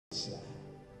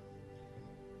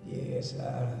Yes,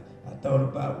 I thought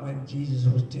about when Jesus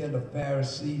was telling the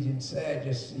Pharisees and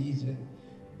Sadducees and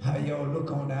how y'all look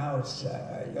on the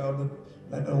outside. Y'all look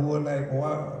like the word like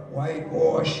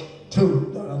whitewash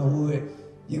too. In other words,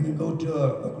 you can go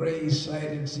to a grave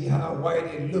site and see how white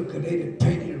it look, and they done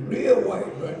painted real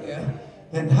white right there.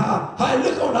 And how it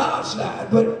look on the outside,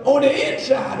 but on the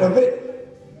inside of it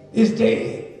is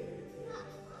dead.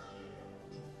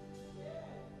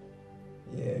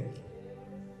 Yeah.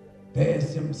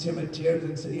 Past them cemeteries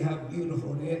and see how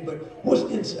beautiful it is, but what's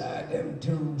inside them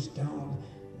tombstones?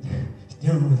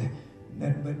 Stones,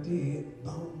 nothing but dead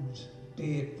bones,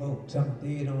 dead folks. I'm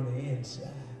dead on the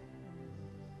inside.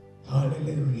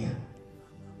 Hallelujah.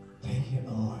 Thank you,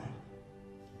 Lord.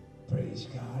 Praise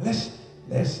God. Let's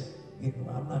get.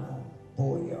 I'm not gonna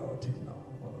bore y'all too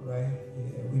long, all right?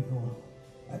 Yeah, we going.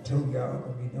 I told y'all I'm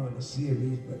gonna be doing the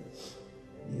series, but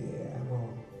yeah, I'm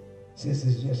on. Since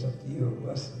it's just a few of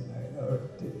us tonight,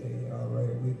 today, all right,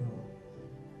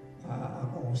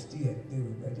 I'm gonna still do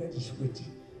it, but I just switch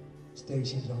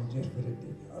stations on just for the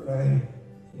day, all right?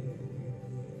 Yeah,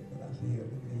 but I feel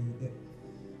the need that,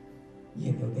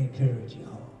 they encourage your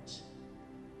hearts.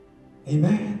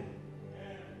 Amen?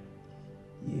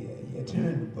 Yeah,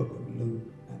 turn the book of Luke,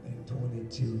 I think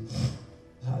 22,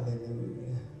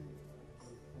 hallelujah.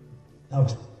 I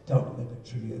was talking to the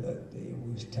tree the other day, and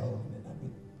we was talking, and I've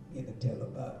been to tell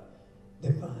about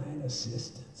divine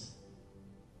assistance.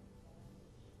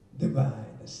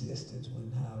 Divine assistance,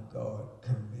 when how God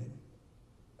come and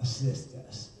assist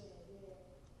us.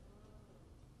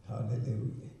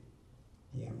 Hallelujah.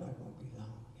 Yeah, I'm not going to be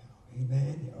long, y'all.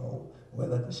 Amen. Y'all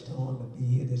weather the storm to be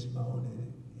here this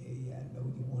morning. And yeah, I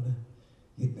know you want to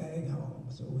get back home,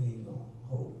 so we ain't going to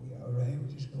hold you, all right?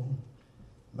 We're just going,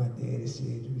 my daddy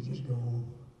said we're just going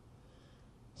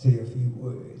to say a few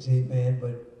words. Amen.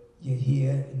 But you're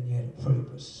here and you had a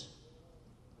purpose.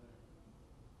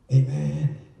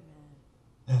 Amen.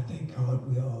 And I thank God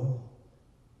we all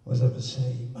was of the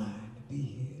same mind to be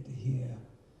here to hear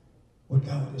what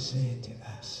God is saying to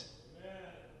us.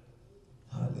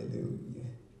 Amen.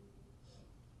 Hallelujah.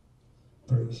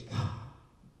 Praise God.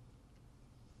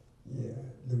 Yeah,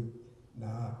 Luke.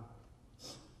 Now,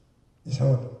 it's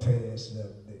hard to pass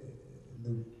up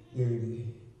Luke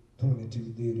 30.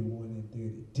 22, 31, and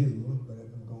 32, but if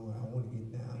I'm going, I want to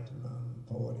get down to around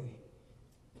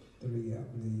 43, I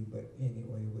believe, but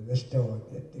anyway, let's start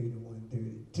at 31,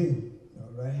 32,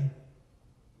 all right?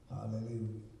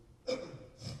 Hallelujah.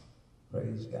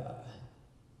 Praise God.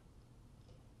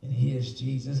 And here's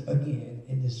Jesus again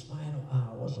in his final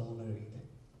hours on earth.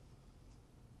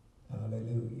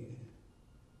 Hallelujah.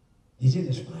 He's in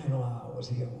his final hours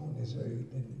here on this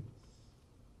earth, and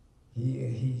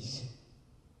he's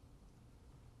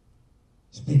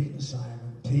speaking to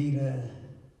Simon Peter,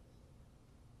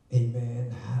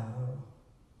 amen, how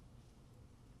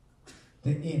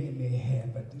the enemy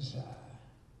have a desire.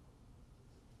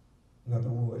 In other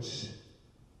words,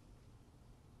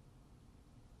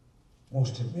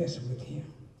 wants to mess with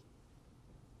him.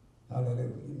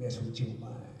 Hallelujah. Mess with your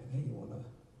mind. He want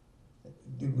to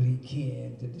do what he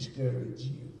can to discourage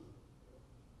you.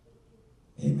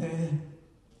 Amen.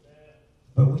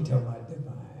 But we talk about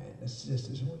divine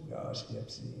assistance when God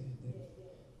steps in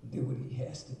and do what he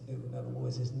has to do. In other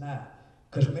words, it's not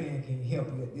because man can't help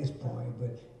you at this point,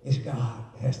 but it's God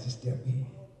that has to step in.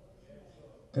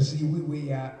 Because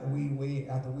see, after we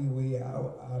weigh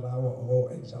out our all,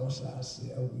 exhaust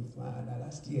ourselves, we find out I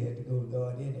still had to go to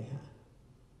God anyhow.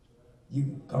 You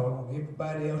can call on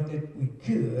everybody else that we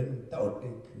could and thought they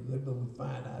could, but we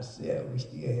find ourselves, we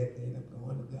still had to end up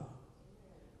going to God.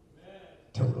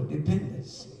 Total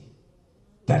dependency.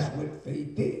 That's what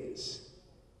faith is.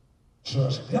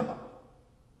 Trust God.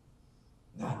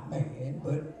 Not man,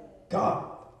 but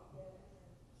God.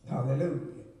 Hallelujah.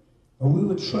 But we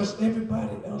would trust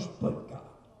everybody else but God.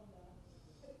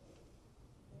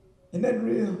 Isn't that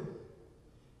real?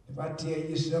 If I tell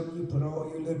you something, you put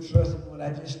all your little trust in what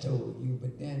I just told you,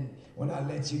 but then when I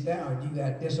let you down, you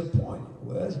got disappointed.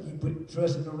 Well, you put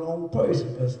trust in the wrong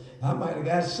person, because I might have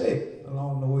got sick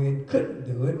along the way and couldn't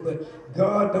do it, but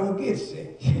God don't get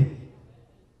sick.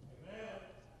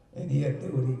 And he'll do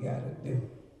what he got to do.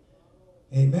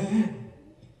 Amen?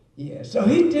 Yeah, so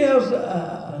he tells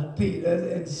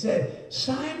Peter and said,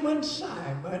 Simon,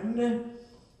 Simon,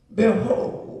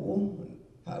 behold,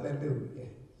 hallelujah,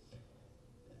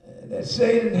 that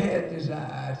Satan had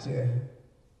desire to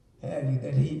have you,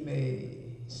 that he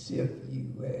may sift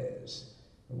you as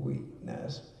wheat. Now,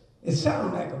 it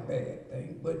sounds like a bad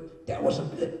thing, but that was a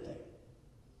good thing.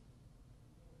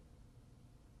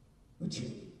 What you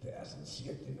need, Pastor,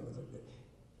 sifting was a good thing.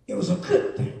 It was a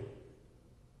good thing.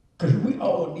 Because we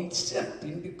all need need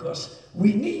sifting because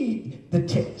we need the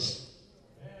test.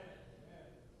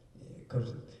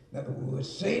 Because, in other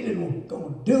words, Satan was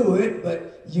going to do it,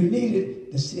 but you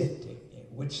needed the sifting,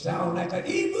 which sounds like an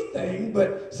evil thing,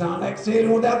 but sound like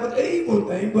Satan was that was an evil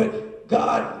thing, but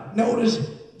God noticed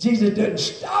Jesus doesn't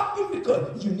stop you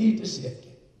because you need the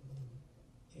sifting.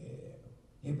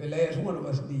 Yeah. Every last one of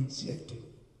us needs sifting.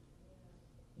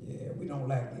 Yeah, we don't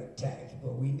like the attacks,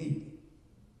 but we need it.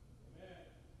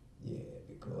 Yeah,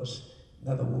 because,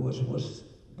 in other words, what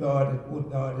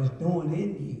God is doing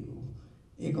in you,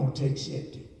 it's going to take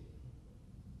sifting.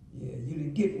 Yeah, you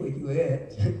didn't get where you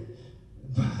at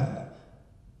by,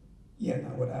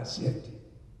 without sifting.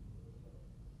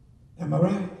 Am I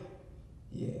right?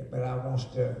 Yeah, but I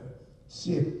want to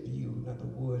sift you. In other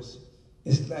words,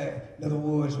 it's like, in other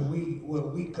words,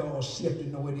 what we call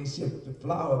sifting, the way they sift the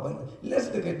flour, but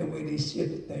let's look at the way they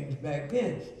sifted things back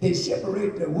then. They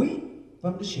separate the wheat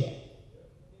from the chaff.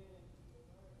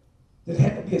 There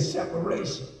had to be a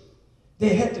separation.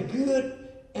 They had the good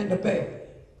and the bad.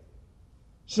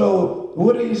 So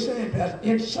what are you saying, Pastor?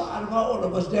 Inside of all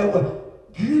of us, there were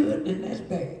good and that's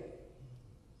bad.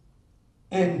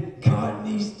 And God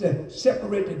needs to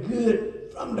separate the good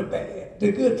from the bad,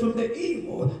 the good from the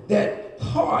evil, that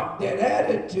heart, that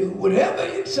attitude, whatever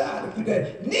inside of you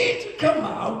that needs to come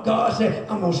out. God said,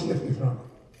 I'm going to sift you from it.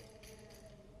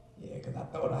 Yeah, because I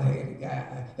thought I had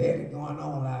it going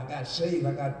on. I got saved,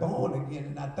 I got born again,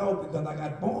 and I thought because I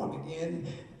got born again,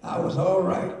 I was all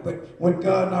right. But when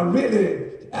God, now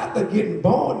really, after getting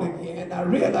born again, I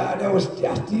realized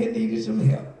I still needed some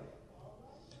help.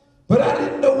 But I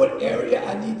didn't know what area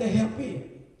I need the help in.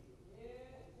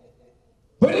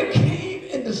 But it came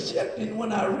in the sifting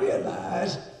when I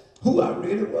realized who I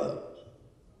really was.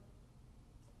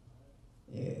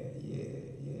 Yeah.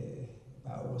 If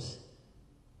I was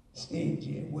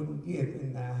stingy and wouldn't give,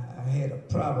 and I had a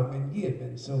problem in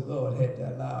giving, so God had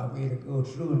to allow me to go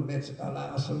through and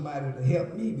allow somebody to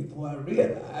help me before I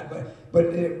realized.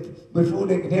 But before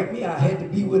they could help me, I had to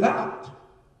be without.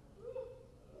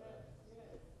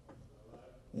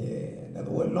 Yeah, in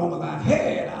other words, as long as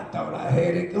I thought I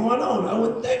had it going on. I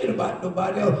wasn't thinking about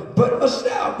nobody else but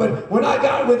myself. But when I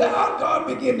got without, God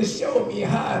began to show me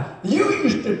how you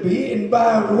used to be, and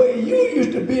by the way you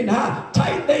used to be, and how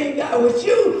tight things got with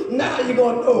you. Now you're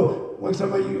going to know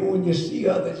when you see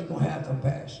others, you're going to have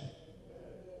compassion.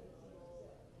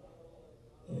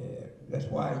 Yeah, that's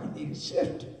why you need a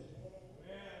sister.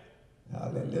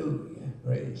 Hallelujah.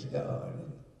 Praise God.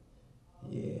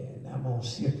 Yeah, and I'm going to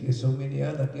sift you so many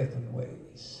other different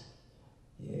ways.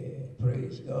 Yeah,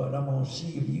 praise God. I'm going to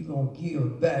see if you're going to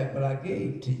give back what I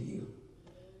gave to you.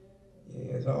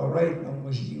 Yeah, it's all right as long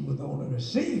as you was on the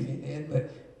receiving end,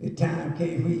 but the time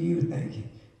came for you thinking.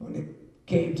 When it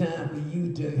came time for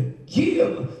you to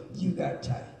give, you got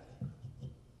tight.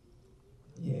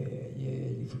 Yeah,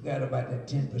 you forgot about that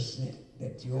 10%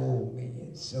 that you owe me.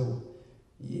 And so,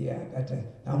 yeah,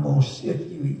 I'm going to sift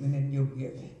you even in your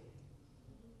giving.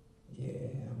 Yeah,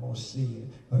 I'm going to see you.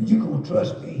 Are you going to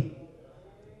trust me?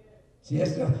 See,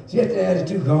 that's the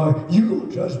attitude, God. You going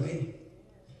to trust me?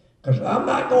 Because I'm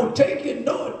not going to take you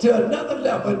to another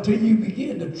level until you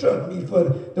begin to trust me for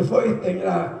the first thing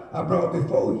that I brought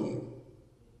before you.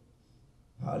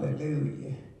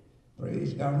 Hallelujah.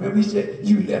 Praise God. Remember he said,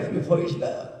 you left your first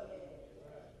love.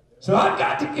 So I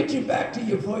got to get you back to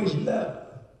your first love.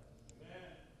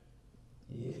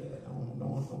 Yeah,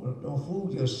 don't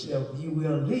fool yourself. You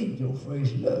will leave your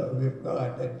first love if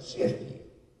God doesn't shift you.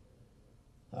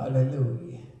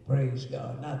 Hallelujah. Praise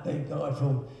God. And I thank God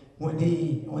for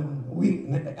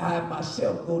when I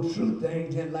myself go through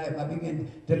things in life, I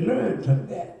begin to learn from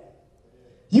that.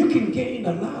 You can gain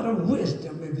a lot of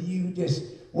wisdom if you just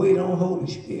wait on Holy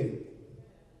Spirit.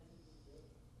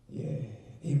 Yeah.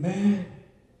 Amen.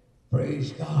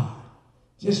 Praise God.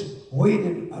 Just wait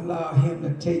and allow him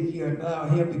to take you, and allow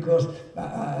him, because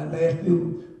last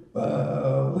few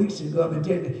weeks ago, I've been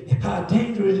telling you how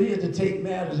dangerous it is to take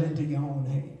matters into your own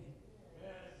hand.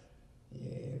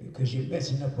 Yeah, because you're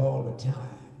messing up all the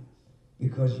time.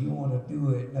 Because you want to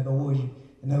do it. In other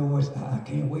words, I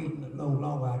can't wait no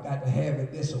longer. I got to have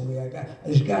it this way.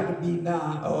 It's got to be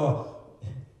now, or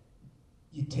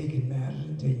you're taking matters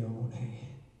into your own hand.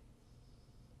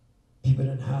 People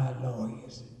done hire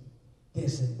lawyers and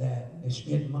this and that, and they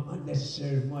spend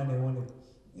unnecessary money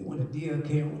when the deal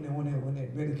came, when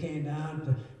it really came down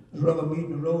to rubber meeting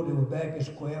the road, they were back at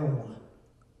square one.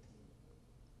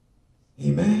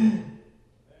 Amen?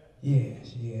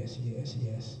 Yes.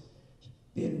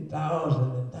 Spend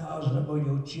thousands and thousands upon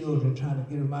your children trying to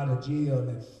get them out of jail,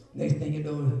 and next thing you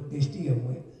know, they still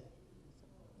went.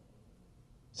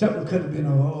 Something could have been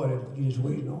avoided if you just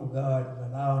waiting on God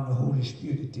and allowing the Holy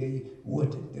Spirit to tell you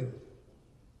what to do.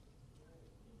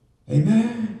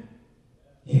 Amen?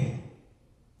 Yeah.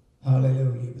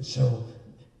 Hallelujah. But so,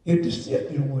 if the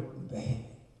sifting wasn't bad,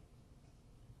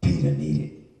 Peter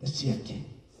needed the sifting.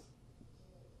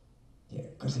 Yeah,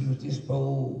 because he was this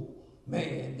bold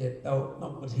man that thought,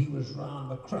 no, but he was around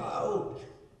the crowd.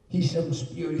 He's some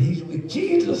spirit. He's with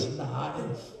Jesus now.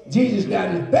 And Jesus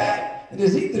got his back. And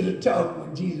it's easy to talk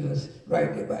when Jesus is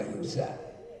right there by your side.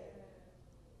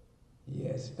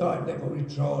 Yes, God never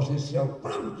withdraws himself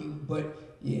from you,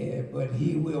 but yeah, but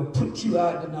he will put you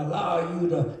out and allow you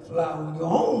to fly on your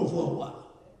own for a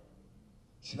while.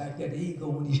 It's like that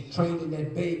eagle when he's training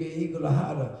that baby eagle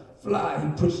how to fly.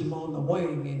 He puts him on the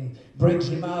wing and brings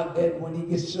him out there. When he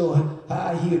gets so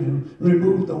high, he'll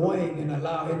remove the wing and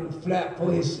allow him to flap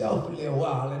for himself a little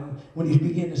while. And when he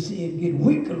begin to see him get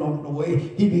weak along the way,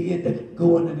 he begin to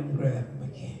go in and grab him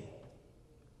again.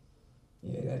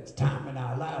 Yeah, that's time in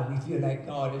our life we feel like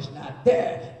God is not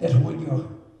there. That's when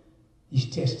he's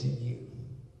testing you.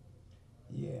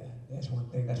 Yeah, that's one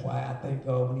thing. That's why I thank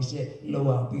God when he said, lo,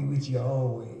 I'll be with you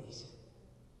always.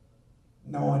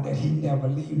 Knowing that he never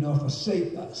leave nor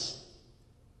forsake us.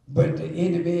 But the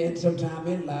enemy, and sometime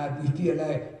in life, we feel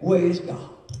like, where is God?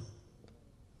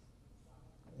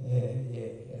 Yeah,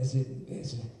 that's it.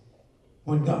 That's it.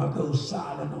 When God goes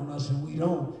silent on us and we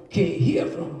can't hear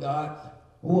from God,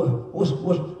 where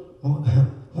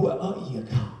are you,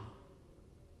 God?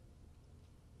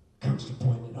 Comes to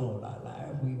point in all our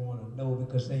life we want to know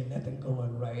because ain't nothing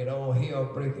going right. All hell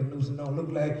breaking loose and don't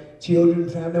look like children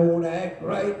family want to act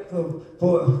right for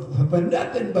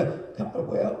nothing but God,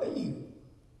 where are you?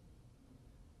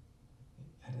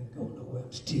 I didn't go nowhere.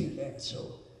 I'm still there.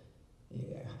 So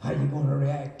yeah, how you going to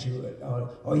react to it? Or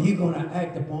are you going to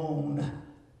act upon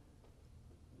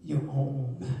your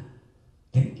own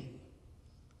thinking?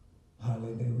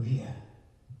 Hallelujah.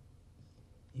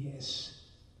 Yes.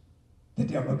 The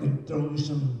devil can throw you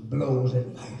some blows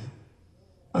in life.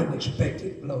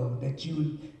 Unexpected blows that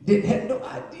you didn't have no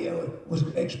idea was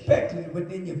expected, but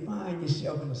then you find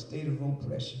yourself in a state of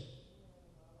oppression.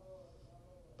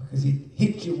 Because he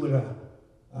hit you with a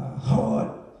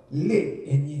hard lick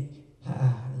and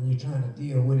you're trying to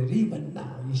deal with it. Even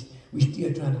now, we're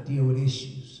still trying to deal with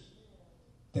issues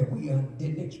that we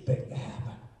didn't expect to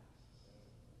happen.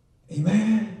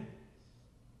 Amen?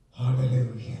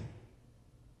 Hallelujah.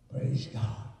 Praise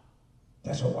God.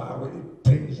 That's why it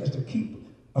pays us to keep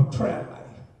a prayer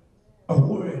life, a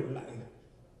word life,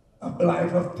 a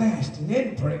life of fasting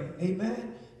and praying.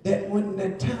 Amen? That when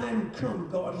the time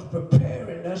comes, God is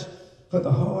preparing us for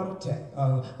the hard attack,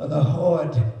 or the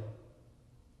hard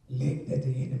lick that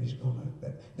the enemy's going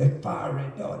to, that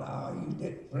fiery dart,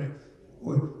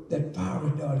 that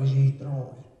fiery dart is he's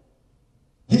throwing.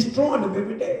 He's throwing them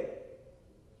every day.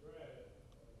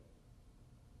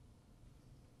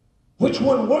 Which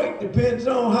one works depends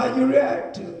on how you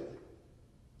react to it.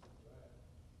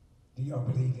 Do y'all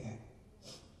believe that?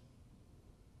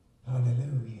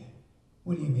 Hallelujah.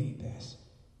 What do you mean, Pastor?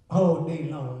 All day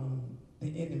long, the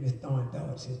enemy's throwing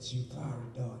darts at you,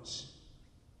 fiery darts.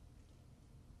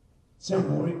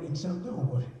 Some work and some don't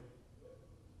work.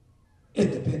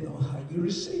 It depends on how you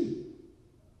receive it.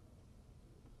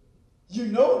 You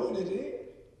know what it is.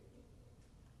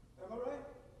 Am I right?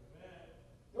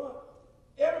 Amen.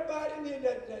 Everybody in here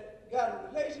that got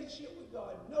a relationship with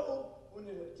God know when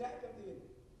there's an attack of the enemy.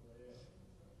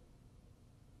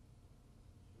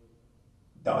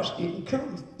 Darts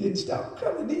didn't stop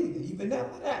coming either. Even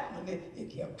after that, when it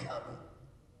kept coming.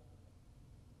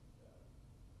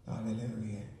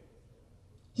 Hallelujah.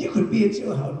 You could be at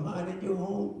your house minding your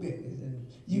own business and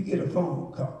you get a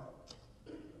phone call.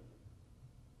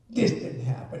 This didn't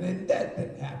happen and that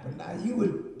didn't happen. Now you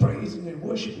was praising and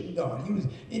worshiping God. You was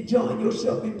enjoying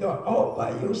yourself in God all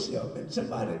by yourself. And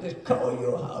somebody just called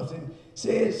your house and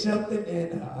said something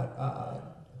and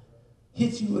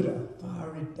hit you with a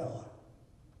fiery dart.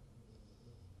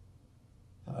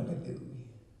 Hallelujah.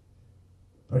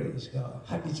 Praise God.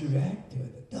 How did you react to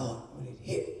the dart when it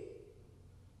hit?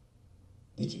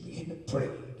 Did you begin to pray,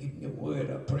 getting your word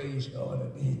of praise God,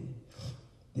 or then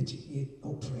did you get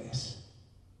oppressed?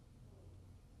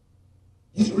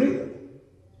 It's real.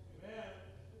 Amen.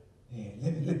 Yeah,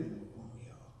 let me move on,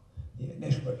 y'all. Yeah,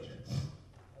 next verse.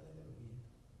 Hallelujah.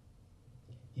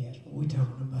 Yes, but we're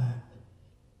talking about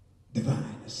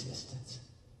divine assistance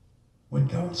when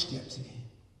God steps in.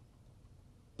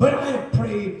 But I have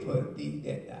prayed for thee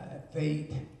that thy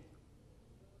faith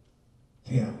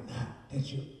fail not,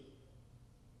 that you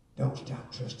don't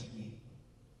stop trusting me.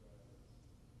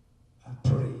 I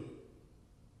pray,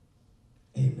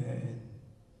 amen,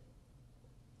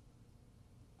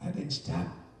 didn't stop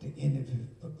the interview.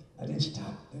 I didn't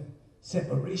stop the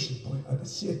separation point or the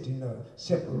sifting or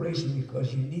separation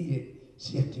because you needed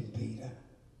sifting, Peter.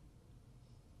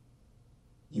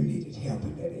 You needed help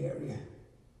in that area.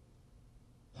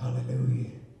 Hallelujah.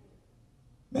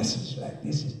 Messages like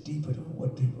this is deeper than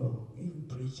what people even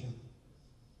preach them.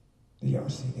 Do y'all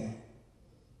see that?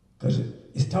 Because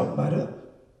it's talking about us.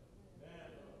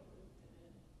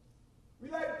 We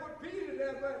like to put Peter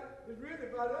there, but it's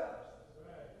really about us.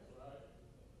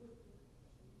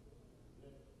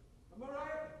 Am I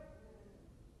right?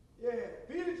 Yeah,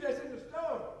 Peter's just in the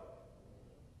story.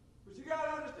 But you got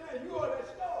to understand, you are that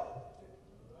story.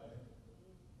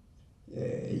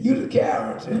 Yeah, you the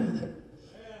character.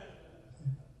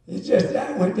 It's just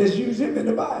that one, just use him in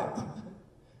the Bible.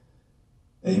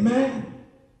 Amen.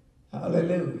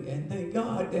 Hallelujah. And thank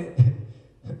God that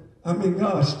I'm in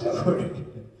God's story.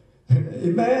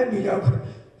 Amen. Yeah.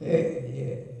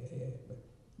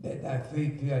 That thy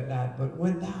faith fear not, but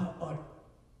when thou art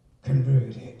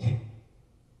converted,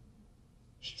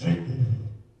 strengthen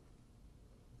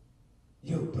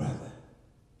your brother.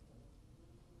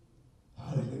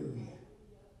 Hallelujah.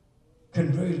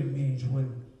 Converted means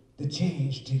when the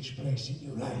change takes place in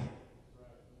your life.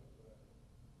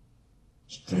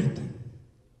 Strengthen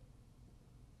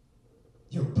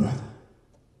your brother.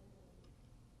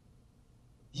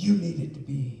 You needed to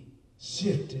be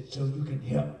sifted so you can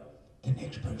help the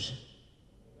next person.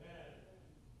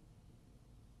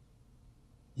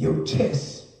 Your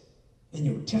test and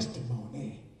your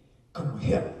testimony gonna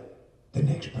help the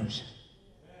next person.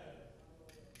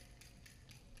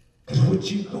 Because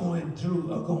what you're going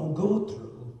through or gonna go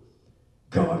through,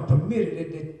 God permitted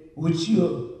it that what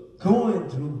you're going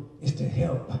through is to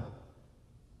help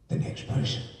the next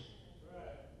person.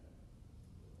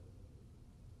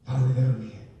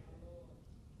 Hallelujah.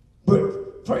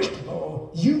 But first of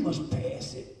all, you must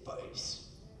pass it first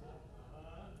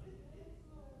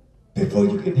before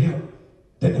you can help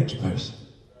the next person.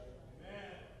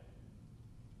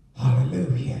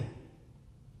 Hallelujah.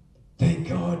 Thank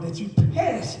God that you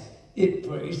passed it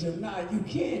first, so now you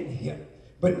can help.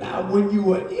 But now when you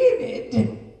were in it,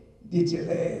 did you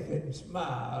laugh and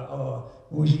smile, or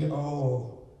was you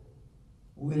all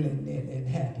willing and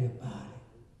happy about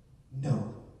it?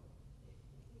 No.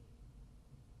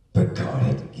 But God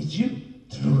had to get you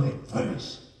through it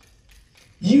first.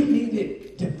 You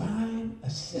needed divine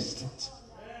assistance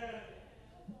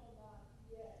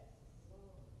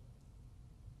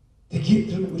to get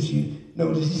through what you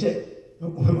notice. He said,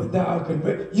 when thou art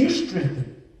converted, you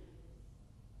strengthen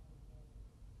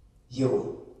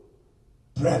your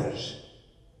brothers.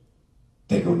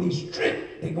 They're going to need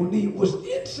strength. They're going to need what's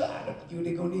inside of you.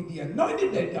 They're going to need the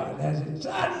anointing that God has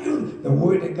inside of you, the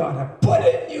word that God has put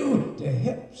in you to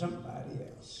help somebody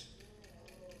else.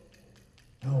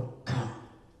 Oh, God.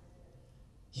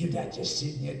 You're not just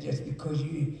sitting here just because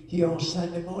you're here on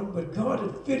Sunday morning, but God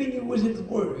is fitting you with his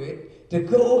word to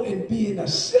go and be an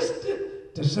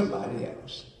assistant to somebody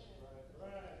else.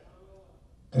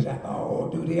 Because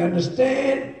do they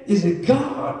understand? Is it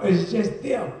God or is it just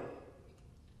them?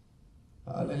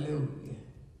 Hallelujah.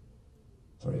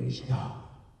 Praise God.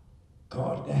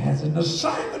 God has an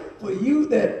assignment for you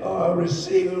that are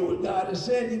receiving what God is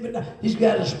saying even now. He's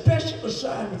got a special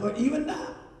assignment for even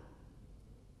now.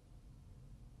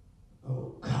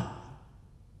 Oh God,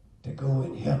 to go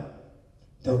and help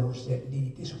those that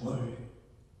need this word.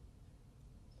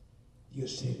 You're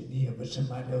sitting here, but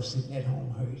somebody else sitting at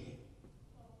home hurting.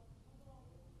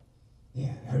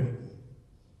 Yeah, hurting.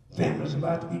 Families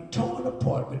about to be torn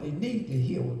apart, but they need to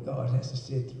hear what God has to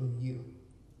say through you.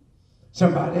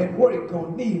 Somebody at work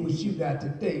going to need what you got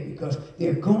today because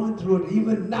they're going through it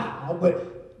even now,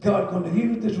 but God's going to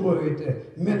use this word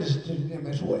to minister to them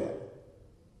as well.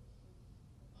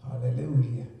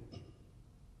 Hallelujah.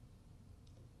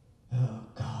 Oh,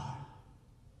 God.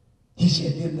 He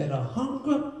said, them that are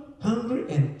hungry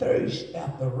and thirst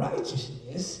after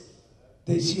righteousness,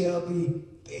 they shall be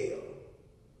filled.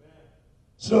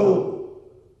 So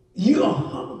you're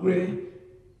hungry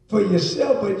for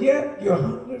yourself, but yet you're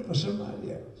hungry for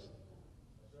somebody else.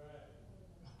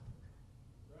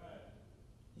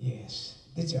 Yes.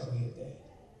 Did y'all hear that?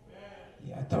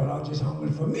 Yeah, I thought I was just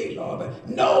hungry for me, Lord. But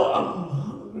no, I'm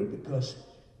hungry because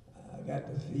I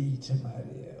got to feed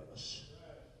somebody else.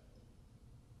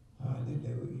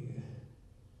 Hallelujah.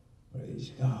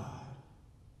 Praise God.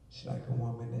 It's like a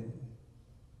woman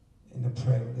in the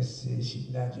pregnancy. She's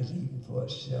not just eating for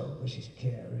herself, but she's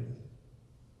carrying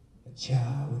a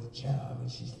child with a child,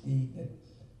 and she's feeding it.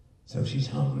 So she's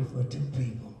hungry for two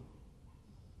people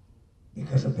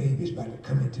because a baby's about to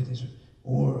come into this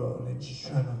world, and she's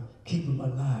trying to keep him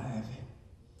alive.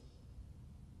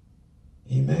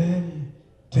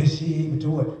 to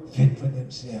what? Fend for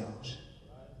themselves.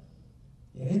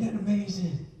 Yeah, isn't that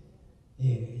amazing?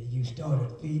 Yeah, you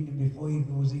started feeding him before he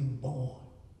was even born.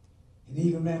 And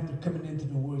even after coming into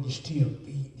the world, you're still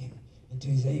feeding him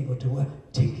until he's able to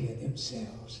what? Take care of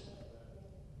themselves.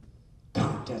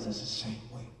 God does us the same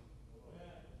way.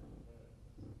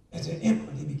 As an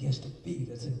infant, he begins to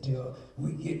feed us until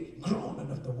we get grown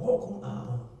enough to walk on our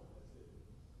own.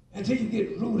 Until you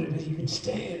get rooted and you can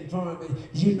stand firm and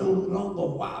you're no longer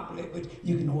wobbly, but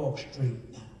you can walk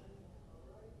straight now.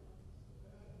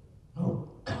 Oh,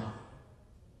 God.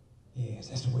 Yes,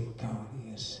 that's the way God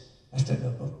is. That's the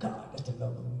love of God. That's the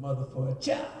love of a mother for a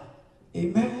child.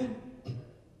 Amen?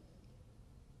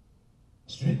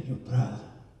 Strengthen your brother.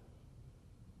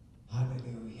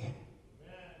 Hallelujah.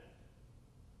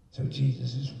 So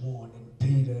Jesus is warning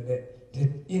Peter that the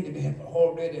enemy have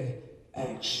already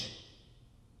asked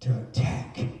to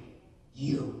attack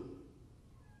you.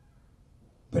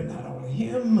 But not only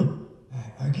him,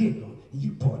 again,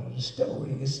 you part of the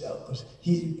story yourself, because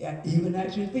he's even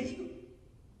actually for you.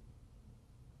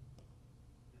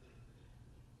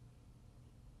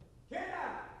 Can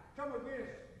I come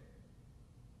against?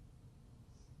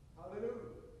 Hallelujah.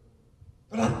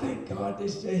 But I thank God they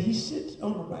say he sits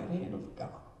on the right hand of God,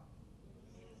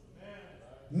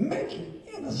 making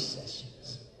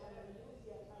intercessions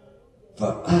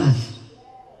for us.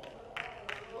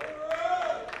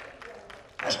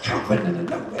 That's comforting to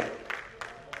know that.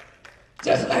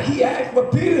 Just like he asked for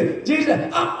Peter,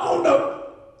 Jesus, I'm on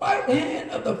the right hand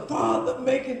of the Father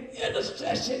making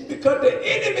intercession, because the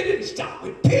enemy didn't stop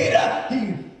with Peter.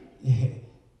 He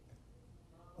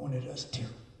wanted us to.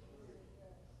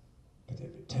 Because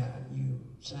every time you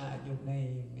sign your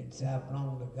name and say, I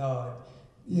belong to God,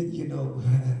 you know,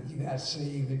 you got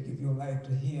saved and give your life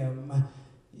to him.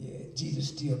 Yeah, Jesus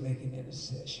still making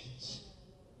intercessions.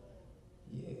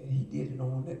 Yeah, he did it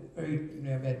on the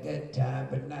earth at that time,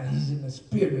 but now he's in the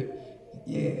spirit,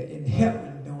 in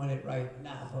heaven, doing it right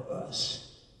now for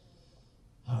us.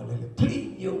 Hallelujah.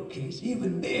 Pleading your case.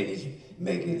 Even then,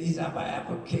 he's our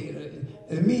advocator,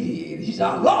 a mediator. He's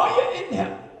our lawyer in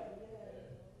heaven.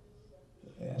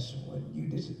 Yes, when you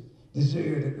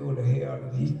deserve to go to hell,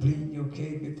 and he's pleading your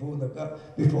case before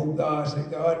God. Say,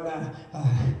 God, now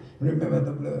remember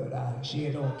the blood I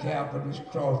shed on Calvary's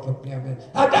cross for them. And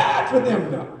I died for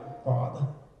them, God, Father.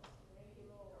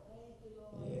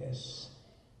 Yes.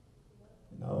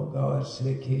 No, God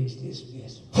said, case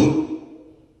dismissed.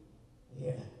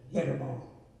 Yeah, let him on.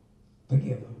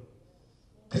 Forgive him.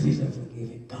 Because he's a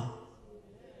forgiving God.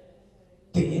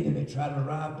 The enemy tried to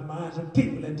rob the minds of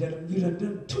people and tell them you done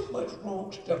done too much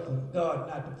wrong stuff for God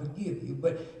not to forgive you.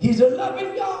 But he's a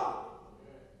loving God.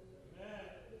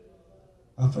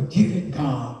 A forgiving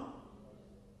God.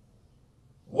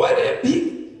 What if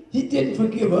he didn't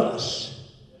forgive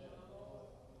us?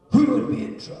 We would be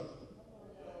in trouble.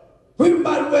 We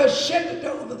might as well shut the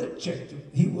door of the church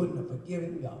if he wasn't a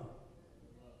forgiving God.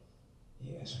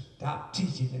 Yes, stop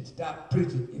teaching and stop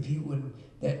preaching if he wasn't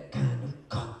that kind of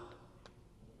God.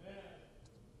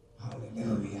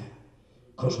 Hallelujah.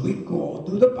 Because we can go all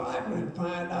through the Bible and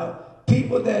find out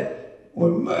people that were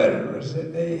murderers,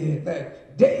 and they,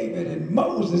 like David and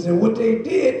Moses, and what they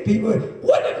did, people.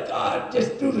 What if God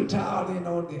just threw the towel in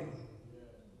on them?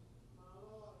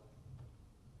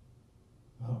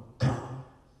 Oh, God.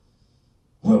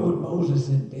 Where would Moses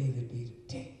and David be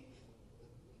today?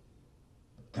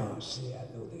 God said,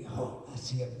 I know their heart. I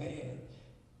see a man.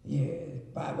 Yeah, the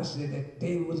Bible said that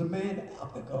David was a man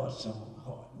after God's own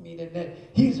heart, meaning that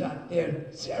he's out there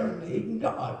serenading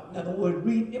God. In other words,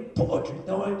 reading him poetry,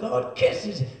 knowing God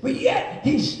kisses, but yet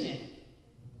he sinned.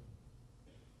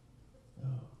 Oh,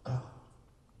 God.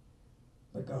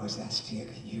 But God said, I still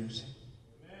can use him.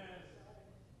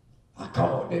 I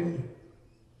called him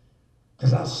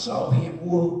because I saw him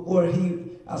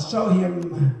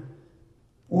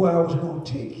where I was going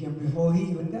to take him before he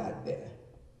even got there.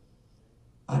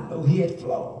 I know he had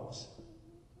flaws.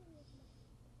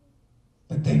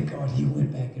 But thank God he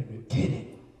went back and repented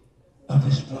of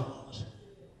his flaws.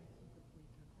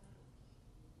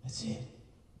 That's it.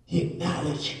 He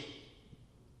acknowledged,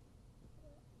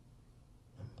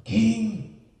 I'm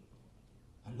king.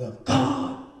 I love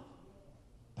God.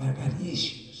 But I got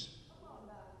issues.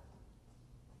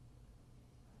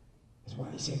 That's why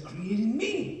he said, create in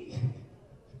me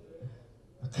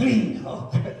a clean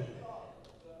heart.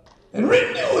 And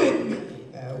renew in me.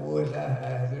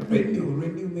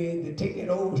 Renew me, to take that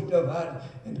old stuff out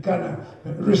and kind of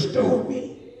restore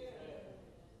me.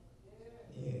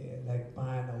 Yeah, like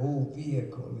buying an old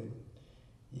vehicle, and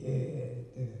yeah,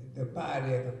 the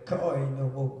body of the car ain't no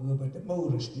more good, but the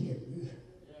motor's still good.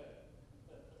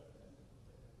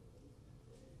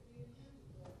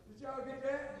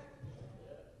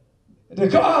 The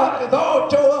car is all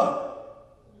tore up.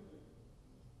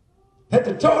 Had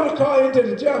to tow the car into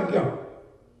the junkyard.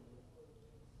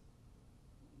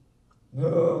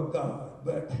 Oh, God.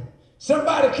 But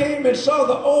somebody came and saw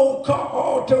the old car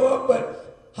all tore up,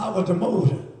 but how was the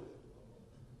motor?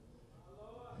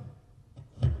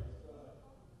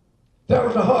 That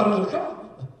was the heart of the car.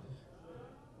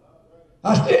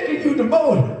 I still can use the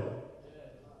motor.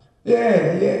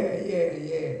 Yeah.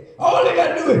 All they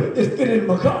got to do is fit in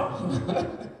my car.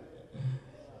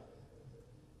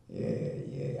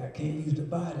 Yeah. I can't use the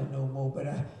body no more, but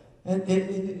and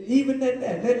even that,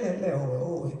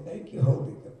 thank you,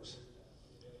 Holy Ghost.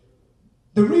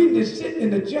 The reason it's sitting in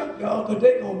the junkyard because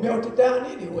they're going to melt it down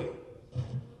anyway.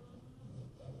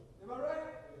 Am I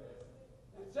right?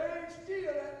 The same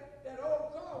steel that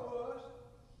old car was.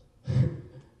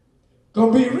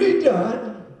 Going to be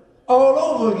redone all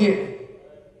over again.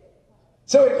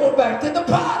 So it goes back to the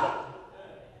potter.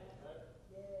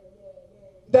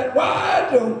 That why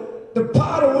the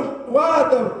potter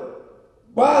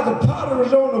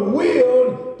was on the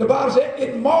wheel, the Bible said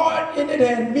it marred in it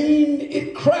and mean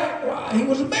it cracked while he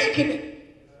was making it.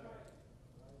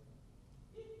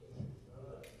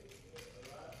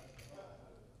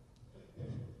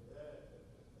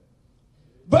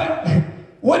 But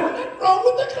wasn't nothing wrong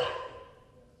with the crack.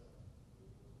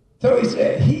 So he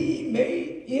said he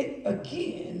made it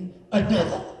again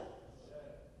another.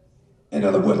 In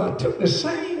other words, I took the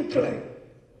same clay,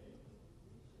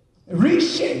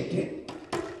 reshaped it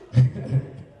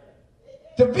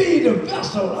to be the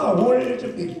vessel I wanted it to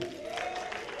be.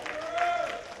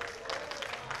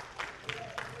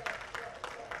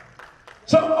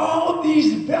 So all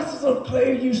these vessels of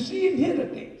clay you see in here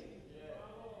today,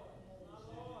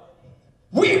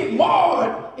 we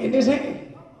marred in his hand.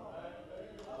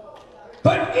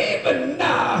 But even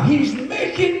now, he's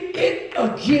making it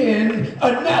again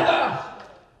another.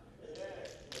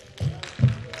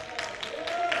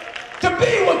 To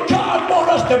be what God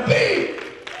wants us to be.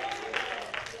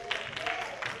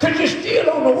 Because you're still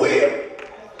on the wheel.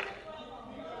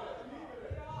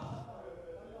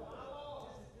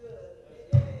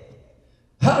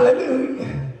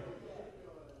 Hallelujah.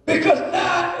 Because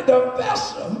now the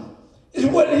vessel is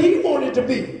what he wanted to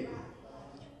be.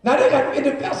 Now they got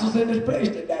many vessels in this place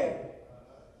today.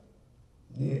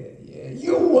 Yeah,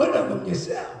 you're one of them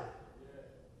yourself.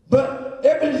 But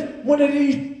every one of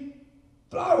these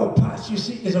flower pots you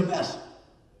see is a vessel.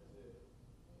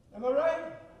 Am I right?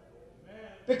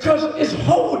 Because it's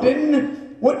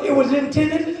holding what it was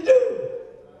intended to do.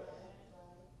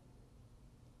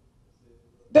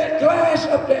 That glass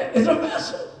up there is a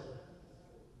vessel.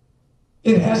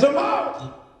 It has a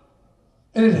mouth.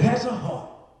 And it has a heart.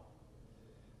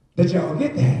 Did y'all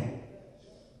get that?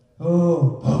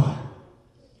 Oh, boy.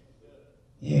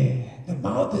 Yeah, the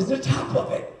mouth is the top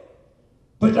of it.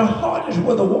 But the heart is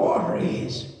where the water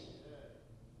is.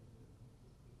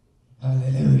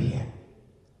 Hallelujah.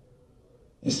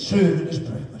 It's serving its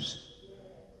purpose.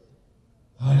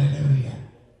 Hallelujah.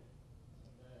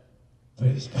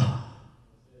 Praise God.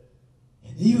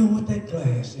 And even with that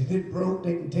glass, if it broke,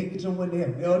 they can take it somewhere there,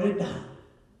 melt it down,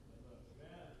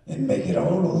 and make it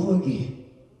all over again.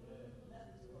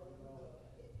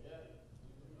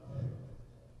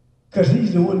 Because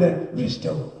he's the one that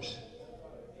restores.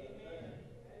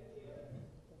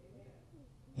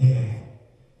 Yeah.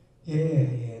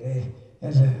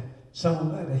 There's a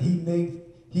song like that. He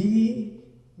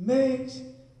makes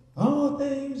all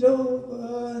things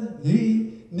over.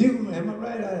 He knew. Am I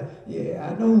right?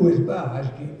 I know who it's by. I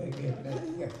just can't make it.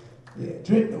 Yeah.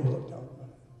 Trent knows what I'm talking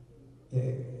about.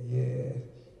 Yeah.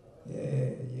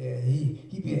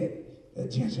 He be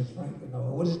at Jensen Frank and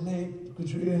all. What's his name?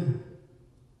 Katrina?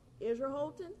 Israel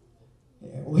Holton?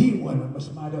 Yeah, well, he won it, but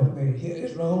somebody else made it.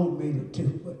 Israel Holton made it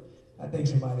too, but I think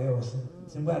somebody else.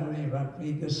 Somebody named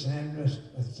Rodriguez, Sandra,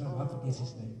 I forget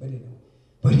his name, but anyway.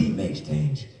 But he makes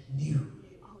things new.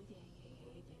 Oh,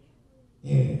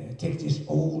 Yeah, take this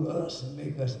old us and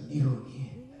make us new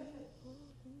again.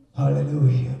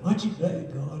 Hallelujah. Aren't you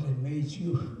glad God had made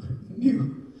you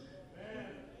new?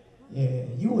 Yeah,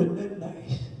 you were that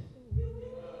nice.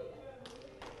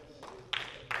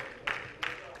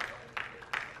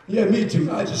 Yeah, me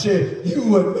too. I just said you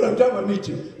wouldn't, but I'm talking about me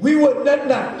too. We wasn't that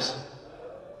nice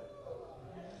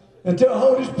until the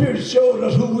Holy Spirit showed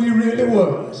us who we really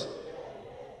was.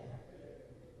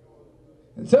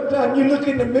 And sometimes you look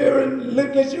in the mirror and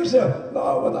look at yourself.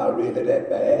 Lord, was I really that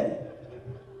bad?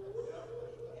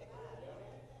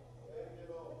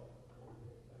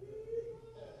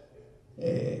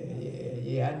 Yeah.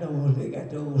 I know they got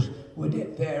those with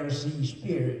that Pharisee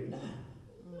spirit now.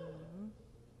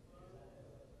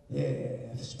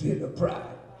 Yeah, the spirit of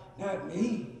pride. Not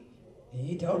me.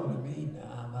 He ain't talking to me.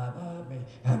 Nah, man.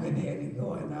 I've been had it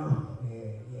going on.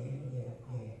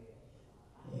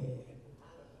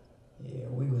 Yeah,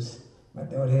 my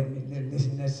daughter had me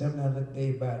listening to something the other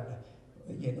day about,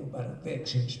 about a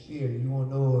vexing spirit. You want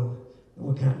to know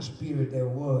what kind of spirit there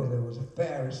was. There was a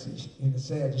Pharisee and a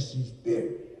Sadducee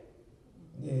spirit.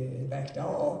 Yeah, it likes to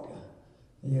argue.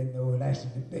 It likes to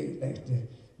debate, likes to,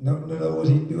 knows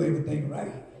he do everything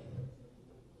right.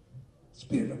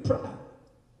 Spirit of pride.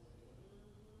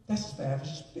 That's the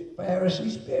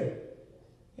Pharisee spirit.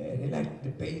 Yeah, they like to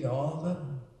debate all of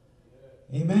them.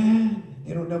 Amen.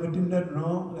 They don't never do nothing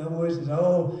wrong. In other words,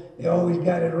 they always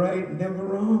got it right and never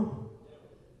wrong.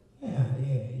 Yeah.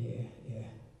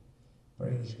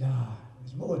 Praise God.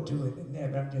 There's more to it than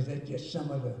that, but that's just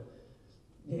some of the,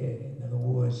 in other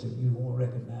words, if you won't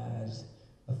recognize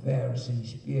a Pharisee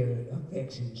spirit, a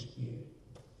vexing spirit.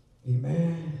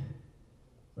 Amen.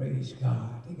 Praise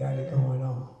God. They got it going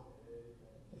on.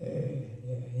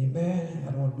 Amen.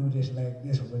 I don't do this like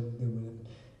this one do it.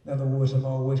 In other words, I'm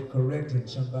always correcting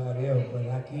somebody else, but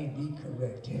I can't be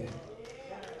corrected.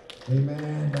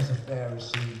 Amen. That's a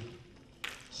Pharisee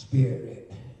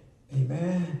spirit.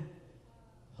 Amen.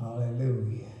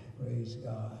 Hallelujah. Praise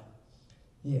God.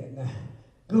 Yeah, now,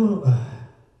 go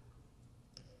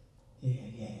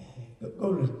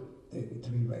to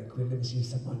 33 right quick. Let me see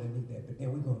something underneath that. But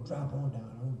then we're going to drop on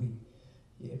down. I'm going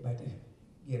to be about to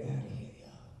get out of here,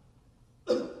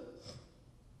 y'all.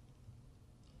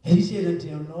 He said unto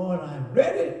him, Lord, I'm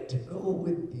ready to go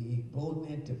with thee both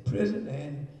into prison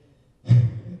and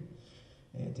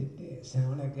to death.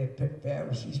 Sound like that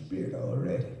Pharisee spirit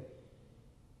already.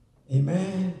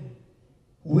 Amen.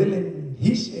 Willing,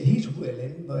 he said he's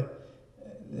willing, but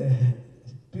the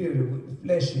spirit, the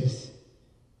flesh is,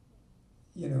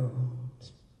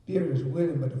 spirit is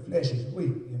willing, but the flesh is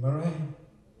weak. Am I right?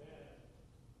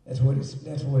 That's what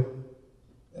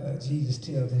Jesus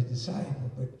tells his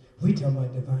disciples. But we talk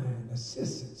about divine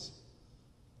assistance.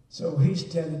 So he's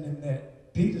telling them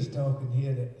that Peter's talking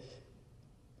here that,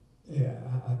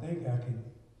 I think I can,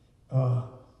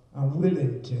 I'm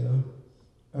willing to,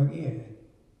 again,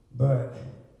 but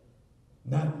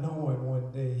not knowing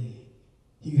one day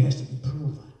he has to be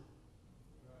proven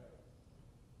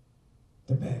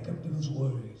to back up those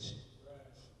words.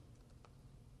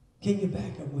 Can you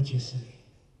back up what you say?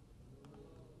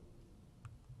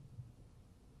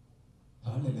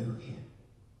 Hallelujah.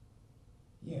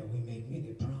 Yeah, we make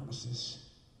many promises.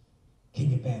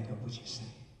 Can you back up what you say?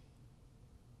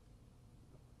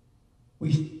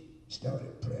 We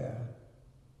started prayer,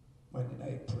 Monday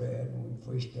night prayer, and when we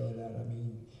first started out,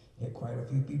 had quite a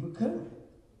few people coming.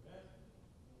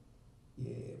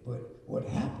 Yeah, but what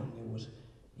happened, it was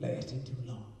lasting too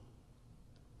long.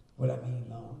 What I mean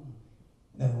long?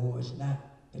 In other words, not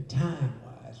the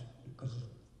time-wise, because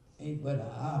it ain't but an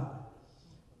hour.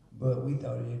 But we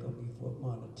thought it was going to be for a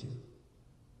month or two.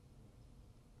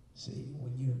 See,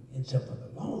 when you in something for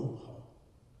the long haul,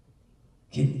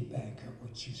 can you back up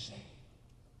what you say?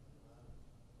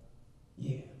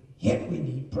 Yeah. Yet we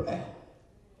need prayer.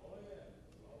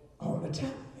 All the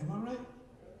time. Am I right?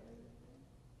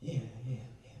 Yeah.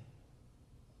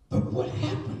 But what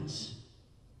happens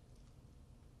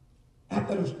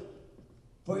after the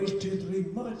first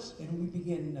 2-3 months and we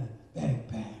begin to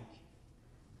backpack?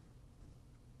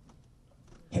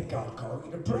 Had God called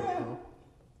you to prayer?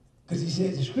 Because he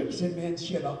says, the scripture said, man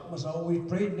must always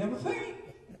pray and never faint.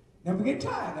 Never get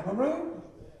tired, am I right?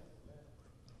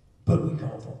 But we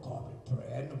call for corporate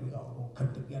prayer, and we all going to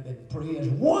come together and pray as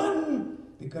one,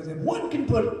 because if one can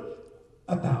put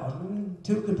 1,000,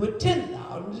 two can put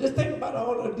 10,000, just think about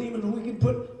all the demons we can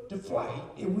put to flight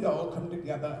if we all come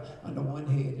together under one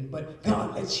head. But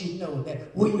God lets you know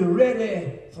that were you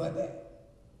ready for that?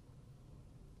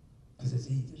 Because it's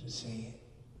easy to say it.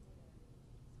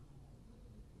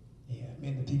 Yeah,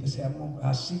 many people say,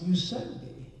 I'll see you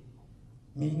Sunday,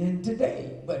 meaning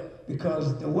today. But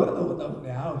because the weather was on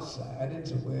the outside, and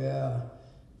so, well,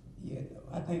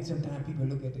 I think sometimes people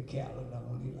look at the calendar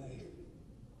on their life.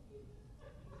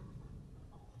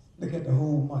 Look at the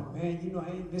whole month. Man,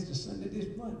 I ain't missed a Sunday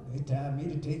this month. It's time for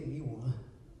me to take me one.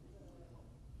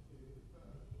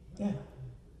 Yeah.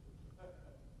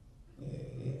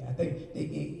 I think they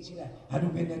gauge it.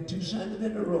 I've been there 2 Sundays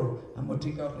in a row. I'm going to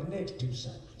take off the next 2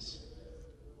 Sundays.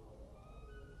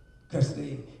 Because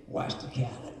they watch the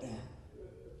calendar.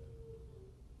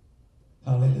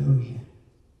 Hallelujah.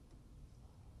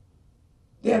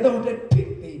 They're those that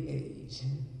pick their days,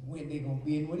 when they're going to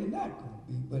be and when they're not going to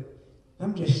be. But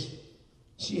I'm just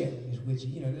sharing this with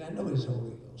you, that I know it's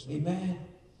Holy Ghost. Amen?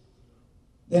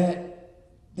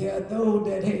 That There are those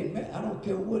that, hey, man, I don't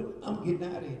care what I'm getting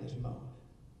out of here this morning.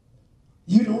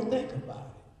 You don't think about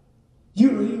it. You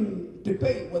don't even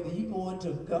debate whether you're going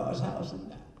to God's house or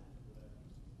not.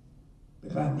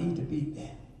 Because I need to be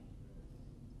there.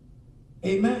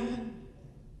 Amen.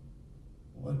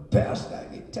 Well, Pastor,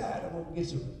 I get tired. I'm going to get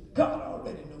some. God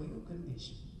already know your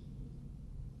condition.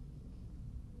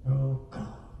 Oh,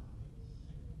 God.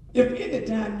 If any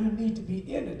time you need to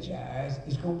be energized,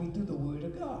 it's going to be through the Word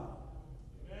of God.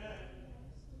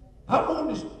 I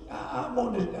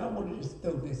want to just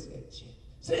throw this at you.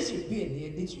 Since you've been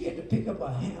here, did you have to pick up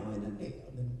a hammer and a nail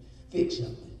and fix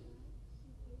something?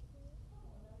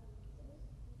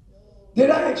 Did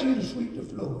I ask you to sweep the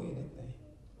floor or anything?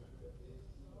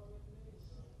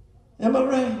 Am I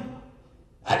right?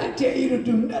 I didn't tell you to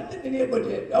do nothing in here but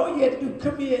that. All you had to do,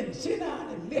 come here and sit down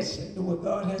and listen to what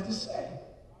God has to say.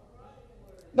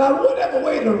 Now, whatever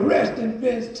way to rest and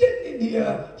been sitting in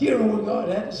here hearing what God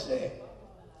had to say.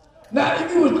 Now,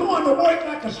 if you was going to work,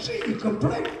 I could see you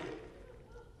complaining.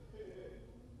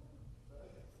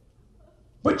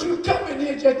 But you come in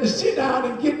here just to sit down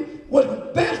and get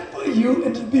what's best for you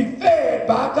and to be fed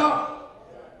by God.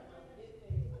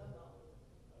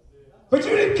 But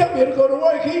you didn't come here to go to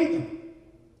work either.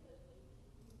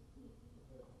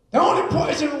 The only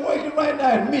person working right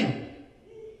now is me.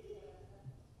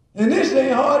 And this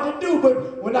ain't hard to do,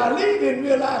 but when I leave and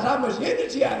realize how much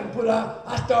energy I can put out,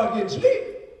 I start getting sleepy.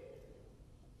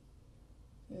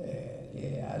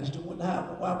 I just don't wonder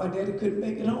why my daddy couldn't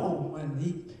make it home when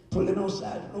he pulling on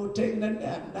side of the road taking a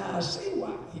nap. Now I see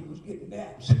why he was getting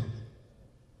naps.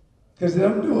 Because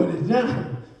I'm doing it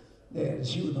now. Yeah, the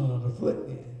shoe was on the foot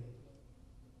then.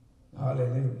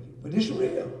 Hallelujah. But it's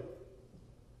real.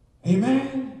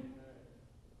 Amen.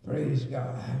 Praise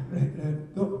God.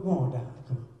 Go on down.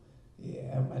 Come on.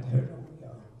 Yeah, I might hurt on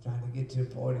y'all. Trying to get to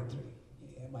 43.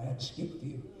 Yeah, I might have to skip a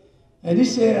few. And he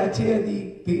said, I tell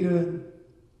thee, Peter,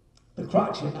 the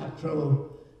cock shall not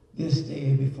crow this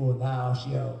day before thou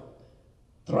shalt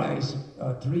thrice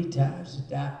or three times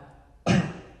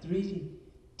three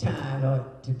times or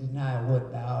to deny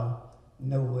what thou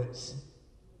knowest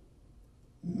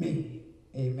me.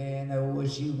 Amen. In other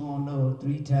words, you gonna know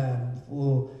 3 times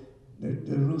before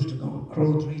the rooster gonna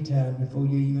crow 3 times before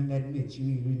you even admit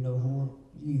you even know who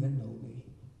you even know me.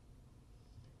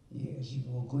 Yes, you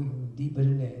gonna go even deeper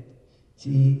than that.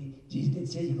 See, Jesus didn't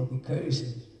say you're gonna be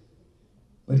cursing.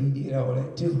 But he did all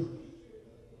that too.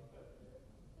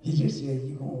 He just said,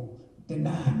 you're going to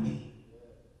deny me.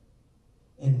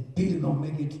 And Peter going to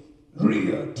make it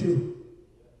real too.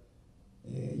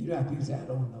 Yeah, you know how people say, I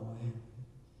don't know, man.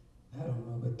 I don't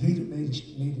know. But Peter made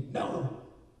it known.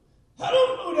 I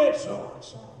don't know that song.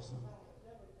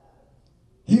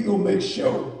 He going to make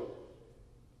sure.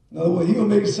 In other words, he going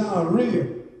to make it sound real.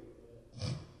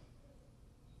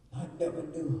 I never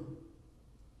knew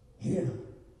him.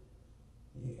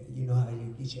 Yeah, you know how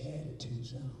you get your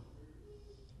attitudes on.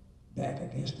 Back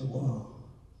against the wall.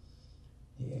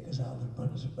 Yeah, because out of the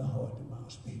abundance of the heart, the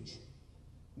mouth speaks.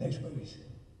 Next verse.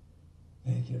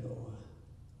 Thank you, Lord.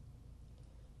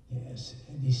 Yes,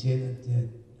 and he said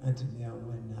unto them,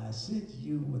 when I sent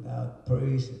you without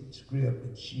purse and scrip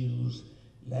and shoes,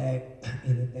 lack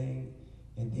anything,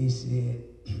 and they said,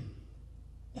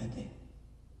 nothing.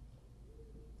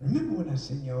 Remember when I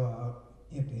sent y'all out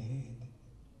empty-handed?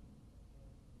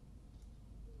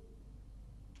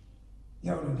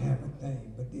 Y'all didn't have a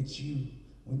thing, but did you,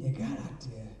 when you got out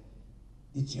there,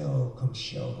 did y'all come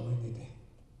short of anything?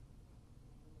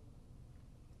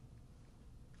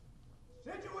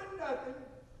 Said you wouldn't nothing,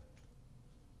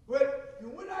 but you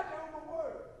went out there on my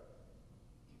word.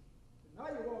 And now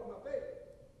you walk my faith.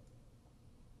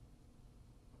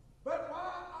 But while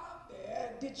out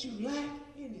there, did you lack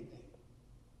anything?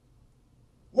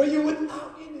 Were you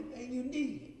without anything you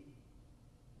needed?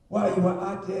 While you were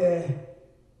out there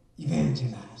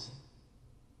evangelizing.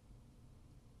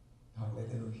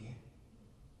 Hallelujah.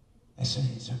 That's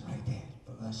saying something right there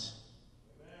for us.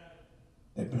 Amen.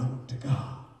 That belong to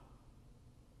God.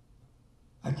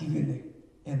 I give you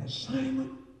an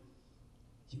assignment.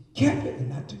 You kept it and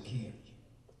not took care of you.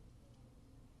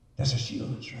 That's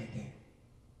assurance right there.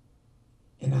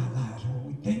 In our lives, when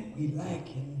we think we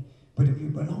lacking, but if you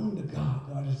belong to God,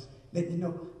 God is letting you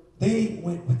know they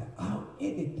went without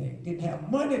anything. Didn't have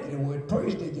money, they weren't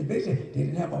purse, they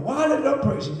didn't have a wallet or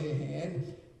purse in their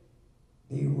hand.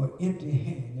 They were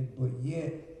empty-handed, but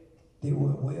yet they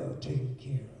were well taken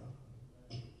care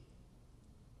of.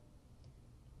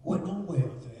 Wasn't on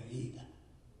welfare either.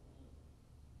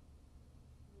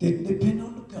 Didn't depend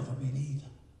on the government either.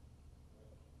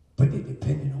 But they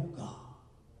depended on God.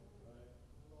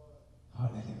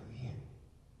 Hallelujah.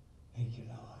 Thank you,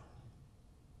 Lord.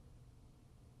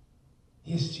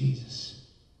 Here's Jesus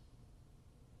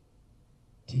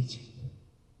teaching.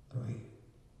 Go ahead.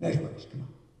 Next verse, come on.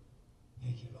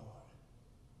 Thank you, Lord.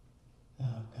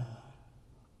 Oh, God.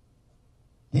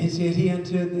 Then said he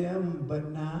unto them,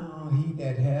 but now he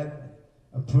that hath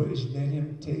a purse, let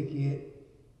him take it,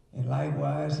 and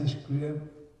likewise his scrip.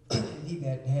 He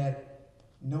that hath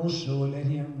no sword, let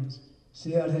him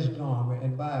sell his garment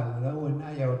and buy one. Oh,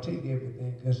 now y'all take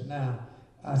everything, because now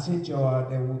I sent y'all out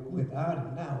there without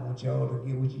it. Now I want y'all to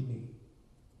get what you need.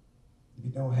 If you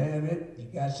don't have it, you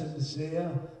got something to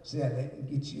sell it and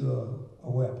get you a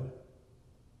weapon.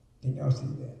 Can y'all see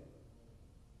that?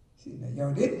 See, now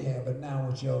y'all didn't have it, now I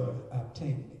want y'all to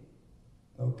obtain it.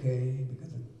 Okay?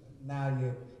 Because now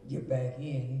you're back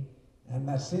in. I'm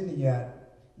not sending you out.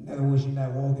 In other words, you're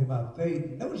not walking by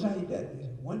faith. Notice how he does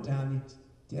this. One time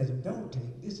he tells them, don't take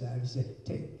it. This time he said,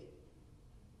 take it.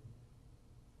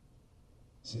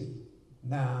 See,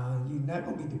 now you're not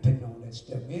going to be dependent on that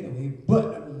stuff anyway, but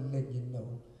I'm going to let you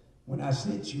know, when I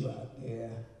sent you out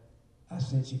there, I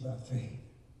sent you by faith.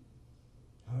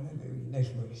 Hallelujah. Next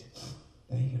verse.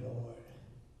 Thank you, Lord.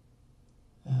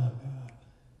 Oh, God.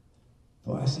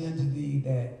 For I say unto thee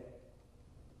that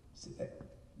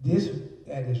this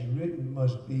that is written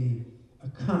must be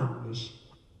accomplished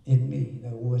in me. In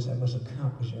other words, I must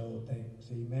accomplish all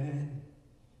things. Amen.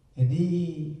 And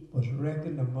he was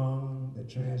reckoned among the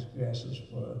transgressors,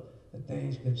 for the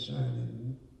things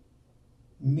concerning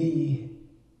me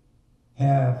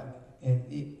have an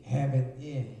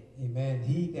end. Amen.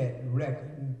 He that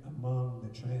reckoned among the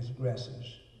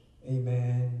transgressors.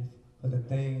 Amen. For the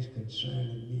things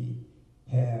concerning me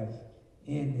have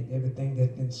ended. Everything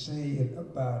that's been said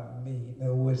about me. In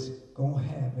other words, it's going to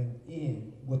have an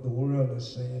end. What the world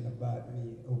is saying about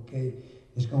me. Okay.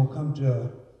 It's going to come to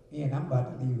an end. I'm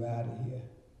about to leave out of here.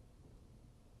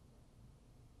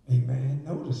 Amen.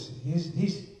 Notice he's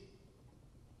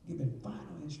giving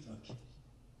final instructions.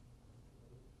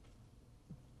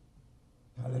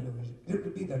 Hallelujah. It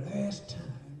would be the last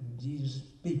time Jesus is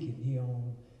speaking here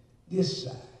on this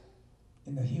side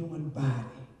in the human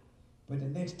body. But the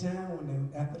next time when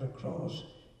they're after the cross,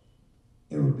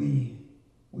 it would be,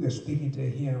 we are speaking to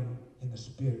him in the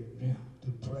spirit realm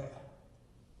through prayer.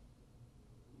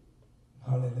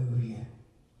 Hallelujah.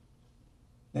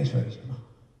 Next verse, come on.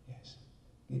 Yes.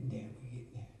 Getting there, we're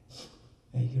getting there.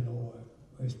 Thank you, Lord.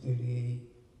 Verse 38.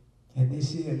 And they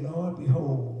said, Lord,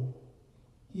 behold,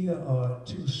 here are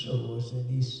two swords. And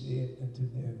he said unto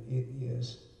them, it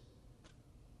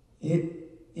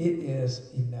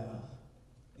is enough.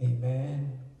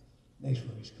 Amen. Next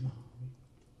verse, come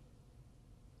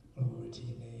on. Glory to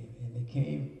your name.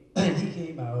 And he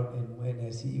came out and went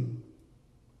as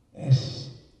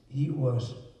he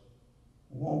was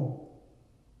wont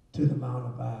to the Mount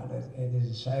of Olives, and his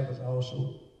disciples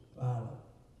also followed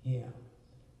him.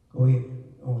 Go ahead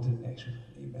on to the next one.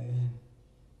 Amen.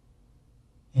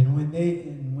 And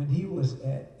when he was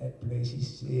at that place, he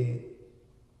said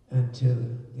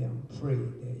unto them, pray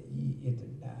that ye enter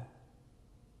not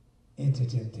into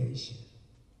temptation.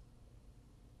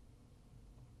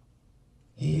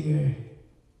 Here,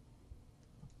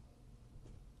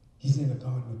 he's in the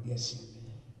Garden of Gethsemane.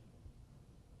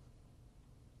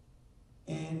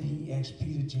 And he asked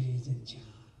Peter, James, and John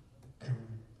to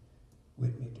come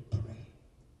with me to pray.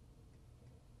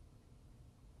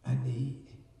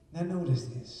 Now notice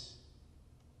this.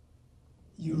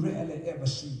 You rarely ever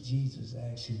see Jesus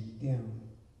asking them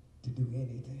to do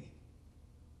anything.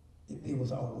 They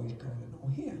was always calling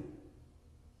on him.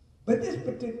 But this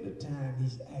particular time,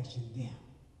 he's asking them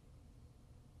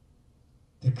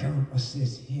to come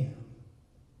assist him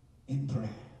in prayer.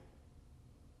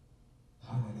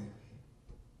 Hallelujah.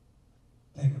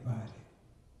 Think about it.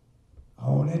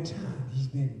 All that time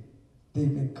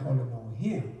they've been calling on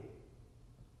him.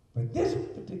 But this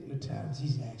particular time,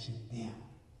 he's asking them,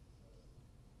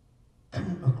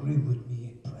 come agree with me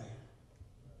in prayer.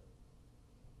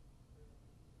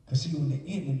 Because see, when the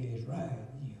enemy is riding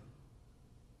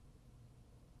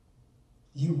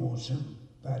you want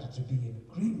somebody to be in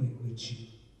agreement with you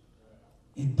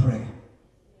in prayer.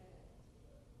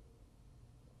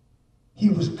 He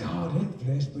was God in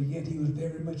flesh, but yet he was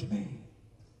very much man.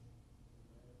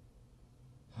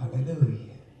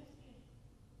 Hallelujah.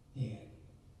 Yeah.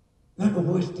 In other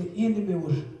words, the enemy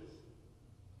was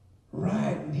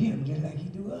riding him just like he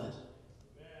do us.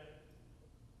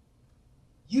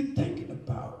 You thinking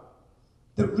about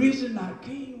the reason I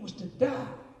came was to die.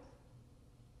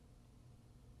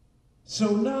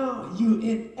 So now you're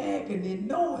in agony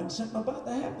knowing something about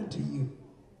to happen to you.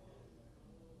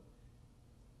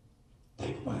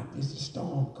 Think about this, the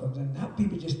storm comes and how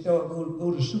people just start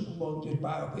go to the supermarket and just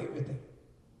buy up everything.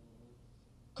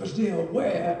 because they're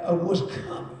aware of what's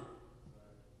coming.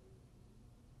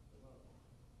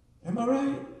 Am I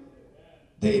right?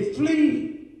 They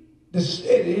flee the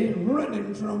city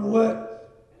running from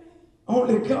what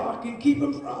only God can keep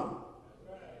them from.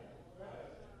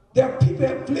 There are people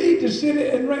that fled the city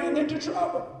and ran into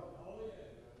trouble.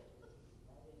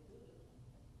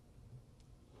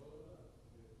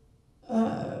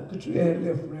 Katrina had a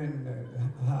little friend,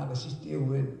 Holly, she's still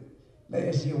with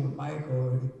last year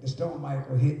when the storm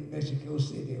Michael hit Mexico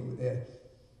City over there.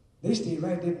 They stayed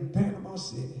right there in Panama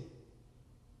City.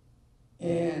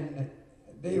 And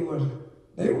they were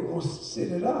going to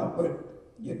sit it out, but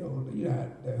you know the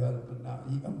husband now,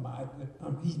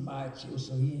 he's macho,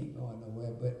 so he ain't going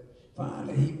nowhere. But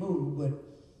finally he moved, but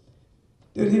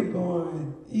did him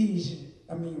going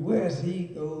west, he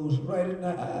goes right in the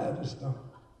eye of the storm.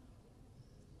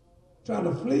 Trying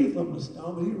to flee from the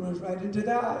storm, but he runs right into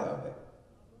the eye of it.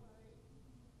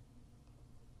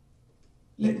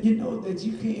 Letting you know that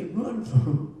you can't run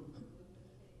from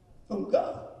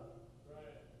God.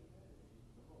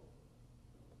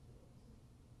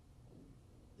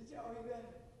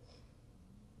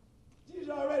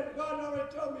 God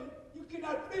already told me, you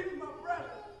cannot flee from my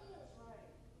presence.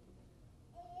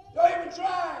 Don't even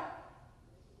try.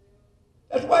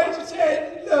 That's why he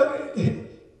said, look, even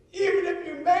if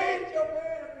you made your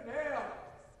bed up in hell,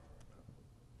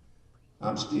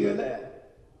 I'm still there.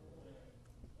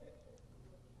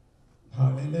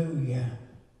 Hallelujah.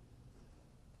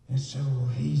 And so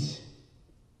he's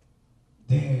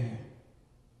there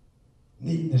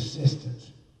needing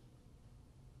assistance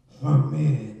from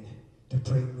men to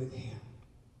pray with him.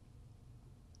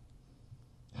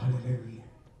 Hallelujah.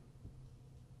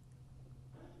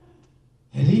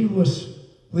 And he was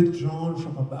withdrawn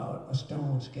from about a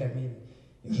stone's cast.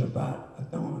 It was about a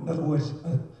stone. In other words,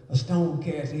 a stone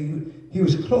cast. He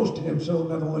was close to them, so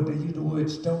in other words, they used the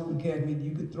word stone cast, meaning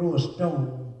you could throw a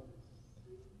stone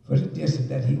for the distance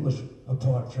that he was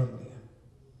apart from them.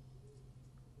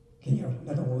 In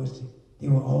other words, they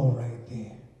were all right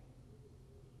there.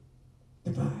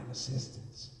 Divine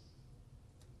assistance.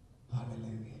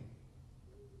 Hallelujah.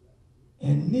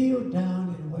 And kneel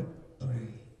down and what?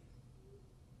 Pray.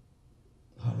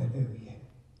 Hallelujah.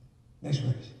 Next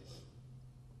verse.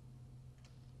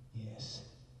 Yes.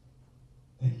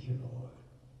 Thank you, Lord.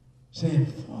 Saying,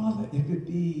 Father, if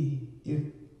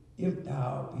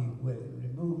thou be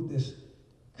willing, remove this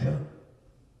cup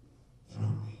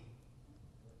from me.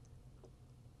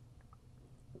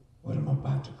 What I'm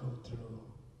about to go through.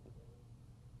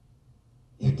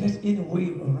 If there's any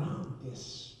way around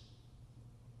this,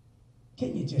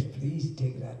 can you just please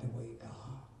take it out the way, God?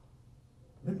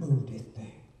 Remove this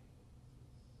thing.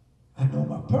 I know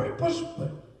my purpose,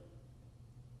 but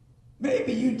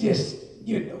maybe you just,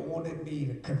 wanted me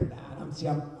to come down. I'm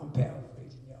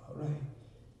paraphrasing y'all, right?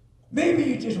 Maybe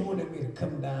you just wanted me to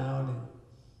come down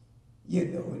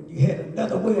and, and you had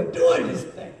another way of doing this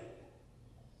thing.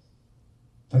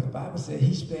 But the Bible said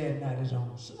he spared not his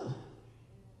own son.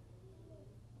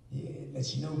 Yeah, it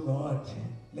lets you know God,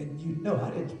 letting you know I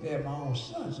didn't spare my own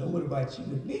son, so what about you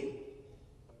and me?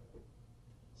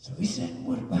 So he said,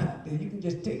 what about that? You can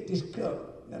just take this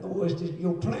cup. In other words, this is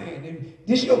your plan. If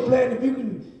this is your plan, if you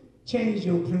can change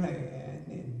your plan,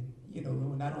 and,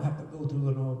 when I don't have to go through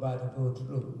what I'm about to go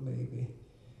through, maybe,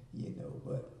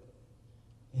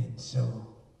 and so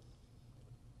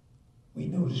we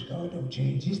notice God don't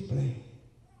change his plan.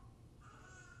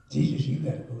 Jesus, you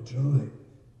got to go through it.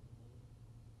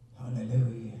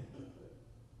 Hallelujah.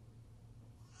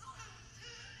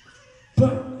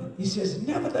 But he says,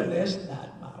 nevertheless,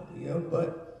 not my will,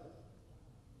 but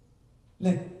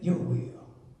let your will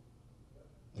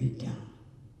be done.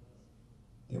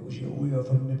 That was your will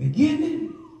from the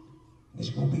beginning. It's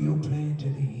going to be your plan to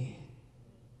the end.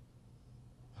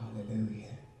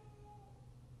 Hallelujah.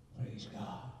 Praise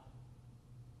God.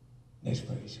 Next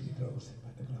verse, we close.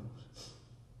 About to close.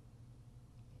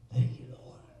 Thank you, Lord.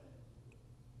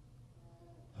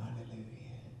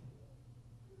 Hallelujah.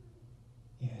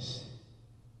 Yes.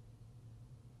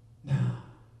 Now,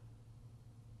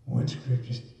 one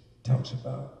scripture talks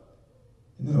about,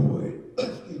 in other words,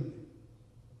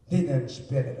 they didn't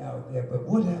spell it out there, but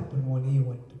what happened when he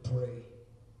went to pray?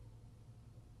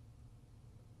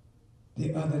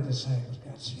 The other disciples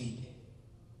got sleepy.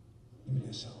 Give me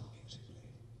that song music, please.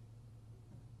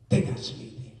 They got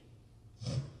sleepy.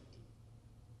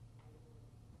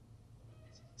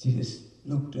 Jesus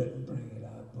Luke doesn't bring it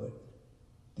out, but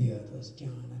the others,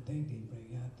 John, I think they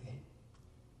bring out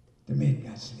the men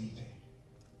got sleepy.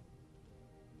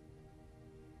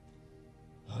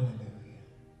 Hallelujah.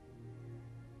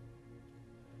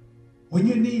 When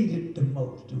you need it the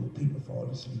most, do people fall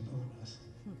asleep on us?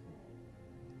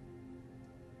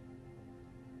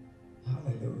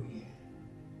 Hallelujah.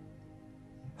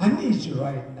 I need you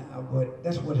right now, but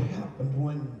that's what happened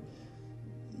when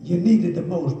you need it the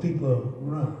most. People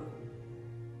run.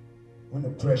 When the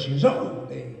pressure is on,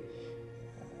 they,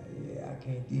 yeah, I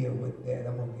can't deal with that.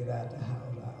 I'm going to get out the house.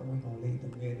 We're going to leave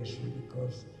the ministry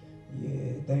because,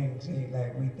 yeah, things ain't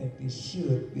like we think they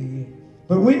should be.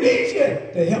 But we need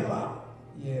you to help out.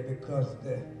 Yeah, because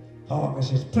the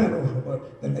harvest is plentiful,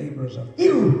 but the laborers are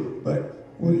few. But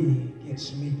we get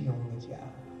sleepy on the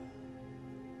job.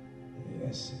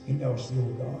 Yes, can y'all see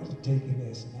what God is taking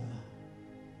this now?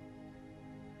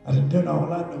 I done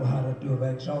all I know how to do.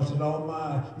 I've exhausted all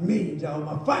my means, all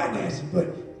my finances,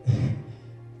 but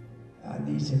I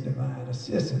need some divine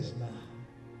assistance now.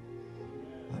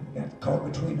 I got caught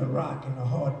between a rock and a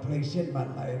hard place in my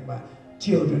life. My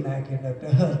children acting up,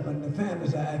 the husband, the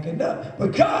families are acting up.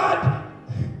 But God,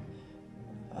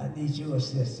 I need your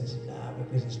assistance now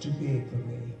because it's too big for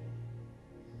me.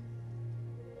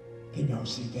 Can y'all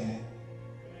see that?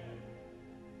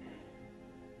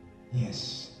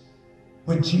 Yes.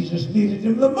 When Jesus needed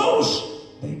them the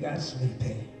most, they got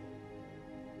sleepy.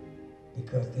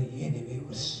 Because the enemy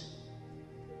was,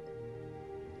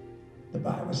 the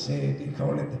Bible said they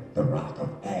call it the rock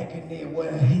of agony,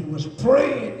 where he was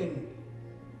praying and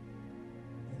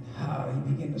how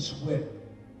he began to sweat.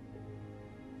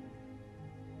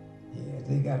 Yeah,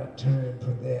 they got a term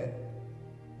for that.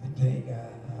 I think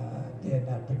I dare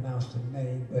not pronounce the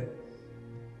name, but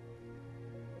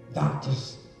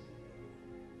doctors,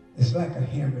 it's like a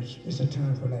hemorrhage. It's a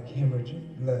term for like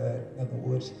hemorrhaging blood. In other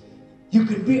words, you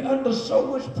can be under so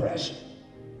much pressure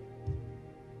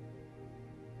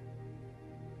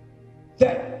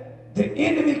that the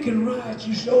enemy can ride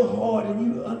you so hard and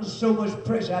you under so much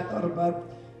pressure. I thought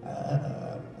about,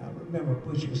 I remember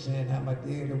Butch was saying how my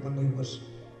dad, when he was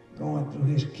going through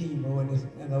his chemo, and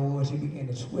in other words, he began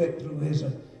to sweat through his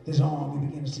arm. He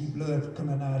began to see blood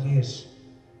coming out of his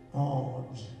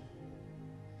arms.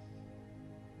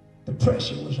 The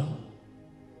pressure was on.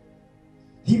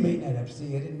 He may not have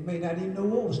said it, and may not even know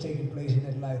what was taking place in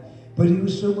his life, but he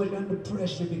was so much under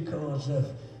pressure because of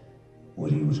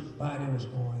what his body was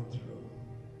going through.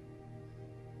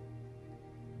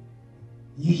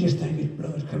 You just think his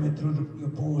blood coming through your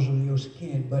pores of your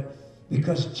skin, but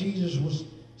because Jesus was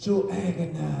so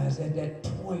agonized at that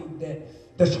point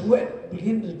that the sweat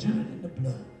began to turn into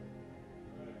blood.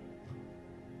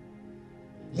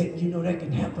 Letting you know that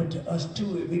can happen to us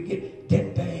too if we get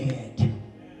that bad.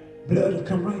 Blood will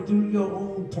come right through your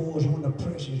own pores when the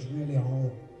pressure is really on.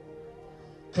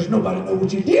 Because nobody knows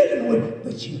what you're dealing with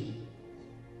but you.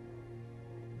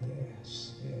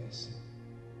 Yes, yes.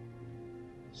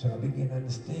 So I began to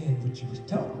understand what you was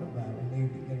talking about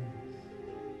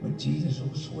when Jesus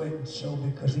was sweating so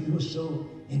because he was so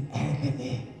in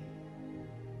agony.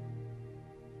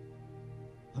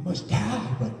 I must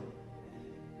die, but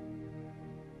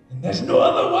and there's no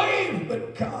other way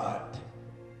but God.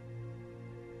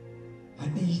 I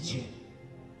need you.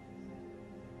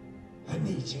 I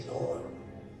need you, Lord.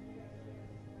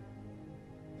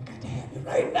 I got to have you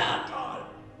right now, God.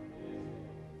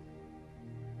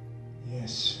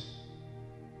 Yes.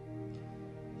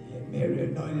 Yeah, Mary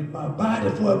anointed my body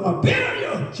for my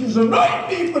burial. She was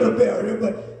anointing me for the burial,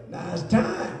 but now it's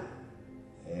time.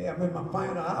 Yeah, I'm in my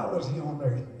final hours here on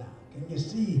earth now. Can you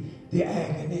see the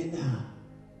agony now?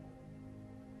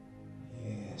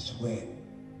 Sweat.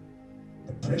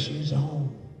 The pressure is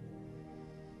on.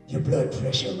 Your blood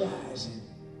pressure rising.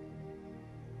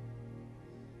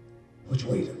 Which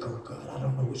way to go, God? I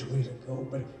don't know which way to go,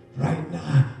 but right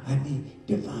now I need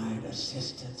divine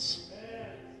assistance.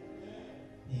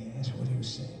 Yeah, that's what he was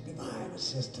saying. Divine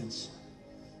assistance.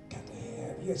 Got to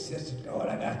have your assistance, God.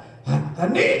 I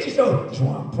need you, so that's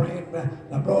why I'm praying.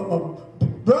 I brought my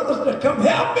brothers to come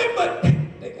help me, but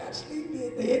they got sleepy.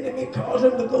 The enemy caused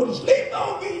them to go to sleep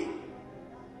on me.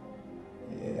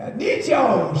 Yeah, I need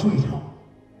y'all, sweet home.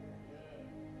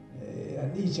 Yeah,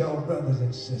 I need y'all, brothers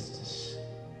and sisters.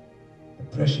 The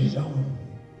pressure is on.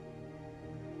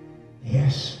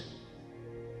 Yes.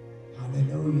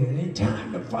 Hallelujah. It ain't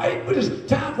time to fight, but it's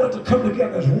time for us to come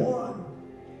together as one.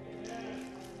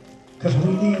 Because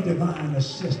we need divine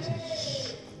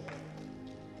assistance.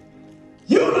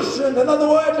 Unison, in other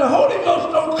words, the Holy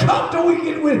Ghost don't come till we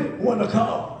get with one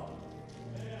accord.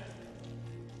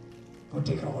 It's going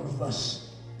to take all of us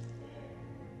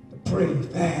to pray,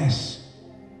 fast,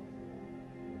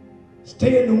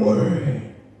 stay in the Word.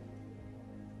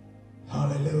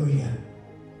 Hallelujah.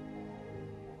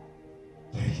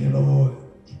 Thank you, Lord.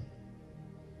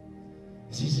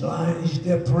 As he's lying, he's he's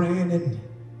there praying, and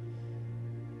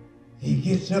he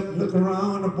gets up, look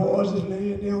around, the boys is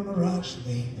laying there on the rocks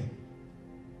sleeping.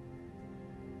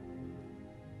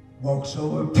 Walks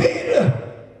over,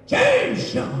 Peter,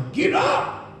 James, son, get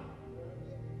up.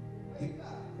 Wake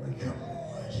up,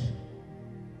 boys.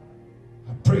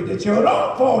 I pray that y'all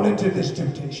don't fall into this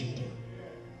temptation too.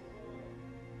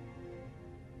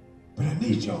 But I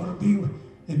need y'all to be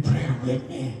in prayer with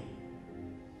me.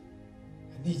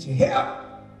 I need your help.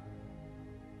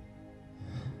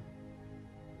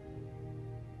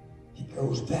 He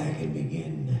goes back and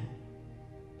begins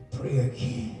to pray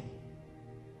again.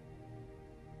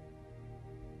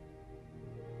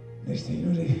 Next thing you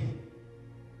know, they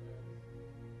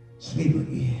sleep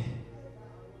again.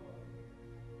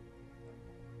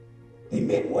 They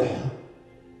meant well.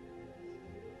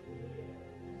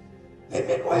 They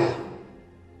meant well.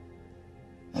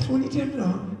 That's when he tells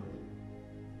them,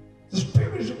 the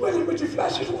spirit is willing, but the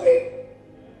flesh is weak.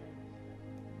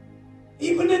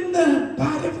 Even in the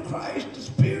body of Christ, the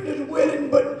spirit is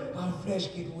willing, but our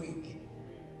flesh gets weak.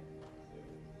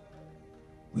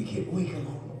 We get weak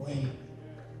along the way.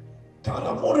 God,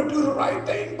 I want to do the right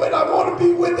thing, but I want to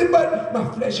be with him, but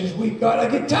my flesh is weak, God. I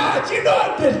get tired. You know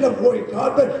I did love work,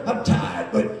 God, but I'm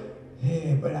tired.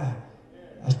 But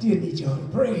I still need y'all to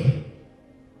pray.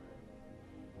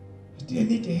 I still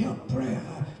need to help prayer.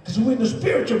 Because we're in the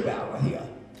spiritual battle here.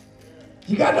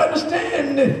 You got to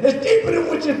understand it's deeper than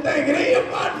what you think. It ain't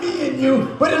about me and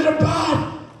you, but it's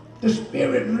about the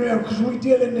spirit realm, because we're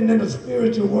dealing in the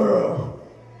spiritual world.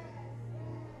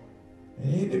 The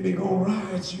enemy gonna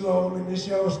riot you all, and this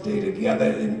y'all stay together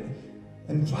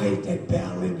and fight that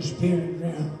battle in the spirit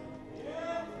realm.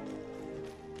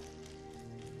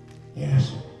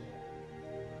 Yes.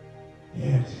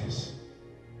 Yes.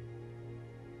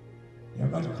 You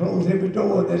got to close every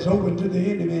door that's open to the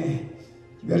enemy.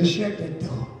 You got to shut that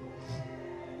door.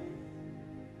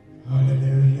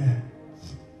 Hallelujah.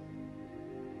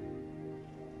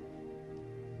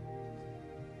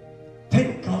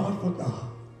 Thank God for God.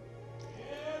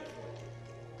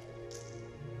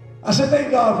 I said, thank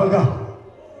God for God.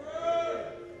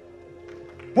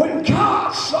 When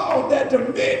God saw that the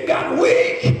men got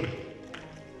weak,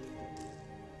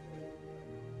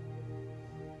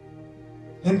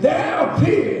 and there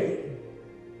appeared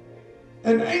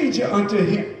an angel unto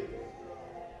him.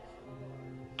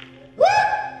 What?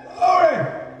 Glory!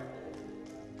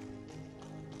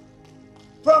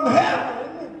 From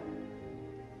heaven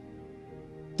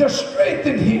to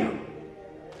strengthen him.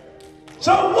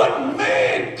 So what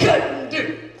man couldn't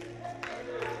do,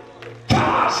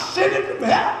 God sent it from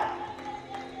heaven.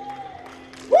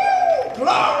 Woo!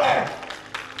 Glory!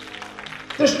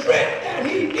 The strength that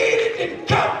he needed didn't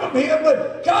come from him,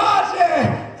 but God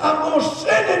said, I'm going to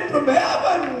send it from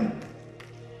heaven.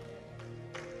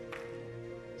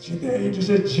 See, the angel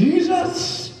said,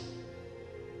 Jesus,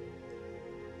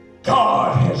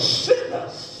 God has sent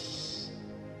us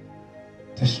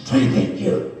to strengthen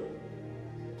you.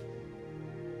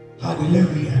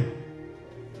 Hallelujah.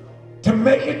 To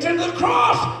make it to the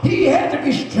cross, he had to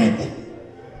be strengthened.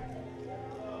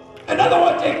 In other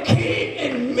words, they came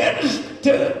and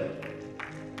ministered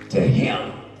to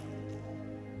him.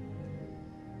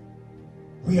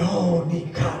 We all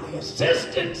need godly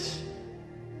assistance,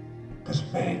 because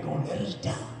man gonna let us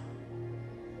down.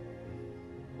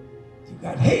 You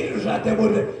got haters out there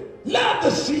would love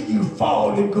to see you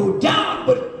fall and go down,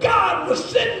 but God will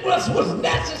send us what's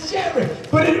necessary.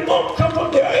 But it won't come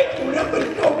from the earth, but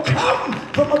it will come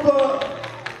from above.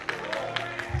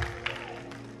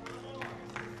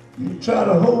 You try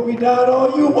to hold me down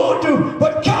all you want to,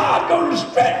 but God gonna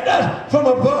strengthen us from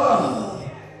above.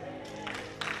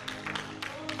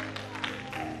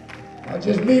 Not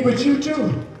just me, but you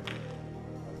too.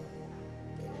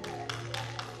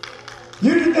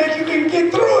 You didn't think you could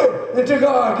get through it until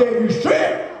God gave you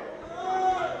strength.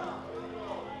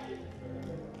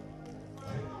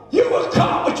 You was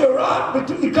caught with your rock, but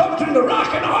you come between the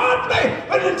rock and the hard place,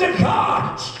 but until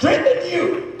God strengthened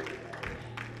you.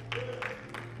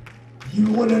 You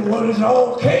wondering where it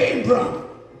all came from.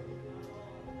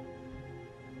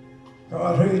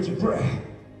 God heard your prayer.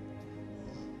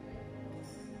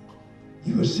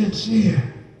 You were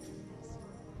sincere.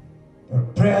 The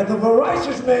prayer of a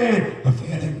righteous man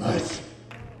availeth much.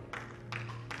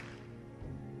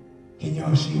 Can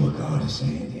y'all see what God is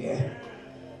saying here?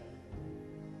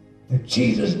 If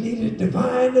Jesus needed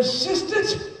divine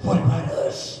assistance, what about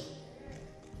us?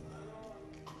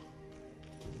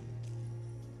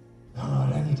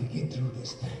 God, I need to get through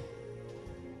this thing.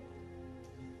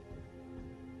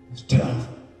 It's tough.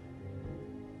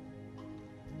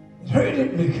 It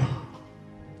hurted me, God.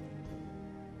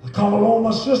 called on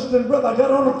my sister and brother. I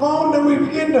got on the phone and we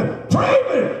began to pray,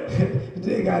 but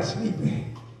they got sleepy.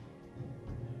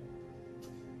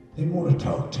 Didn't want to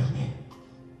talk to me.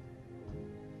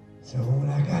 So when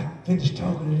I got finished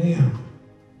talking to them,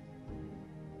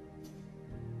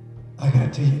 I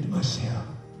got to you to myself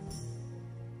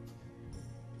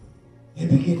and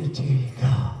begin to tell you,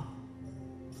 God,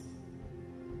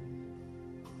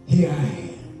 here I am.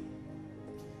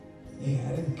 Yeah,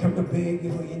 I didn't come to beg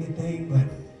you for anything, but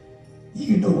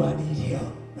you know I need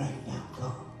help right now,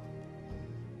 God.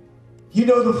 You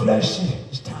know the flesh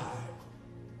is tired.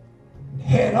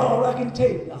 Had all I can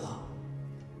take, God.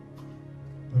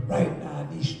 But right now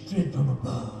I need strength from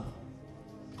above.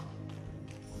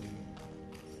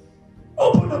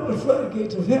 Open up the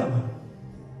floodgates of heaven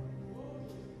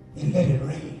and let it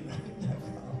rain right now,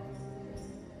 God.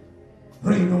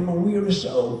 Rain on my weary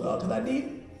soul, God, because I need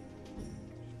it.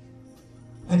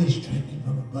 I need strength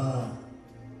from above.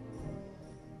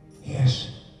 Yes.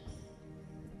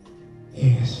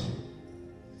 Yes.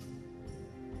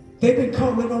 They've been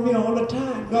calling on me all the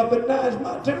time, God, but now it's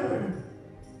my turn.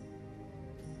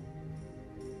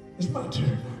 It's my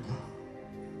turn now, God.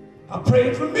 I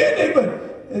prayed for many,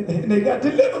 and they got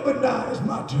delivered, but now it's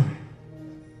my turn.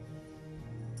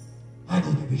 I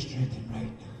need to be strengthened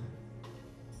right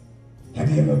now. Have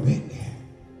you ever been there?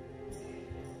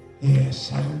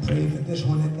 Yes, I've been praying for this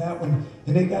one and that one,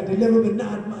 and they got delivered, but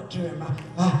now it's my turn.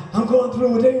 I'm going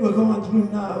through what they were going through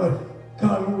now, but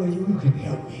God, only you can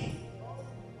help me.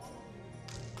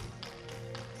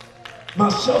 My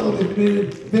soul has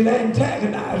been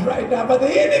antagonized right now by the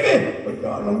enemy, but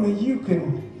God, only you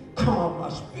can calm my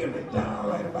spirit down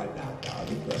right about now, God,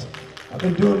 because I've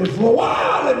been doing it for a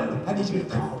while, and I need you to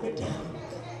calm it down.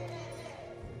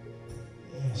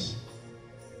 Yes.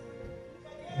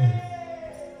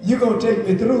 You're going to take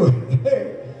me through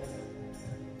it.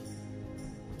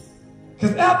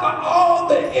 Because after all,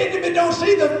 the enemy don't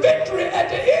see the victory at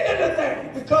the end of the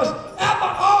thing. Because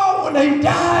after all, when he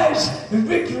dies, the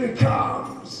victory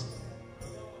comes.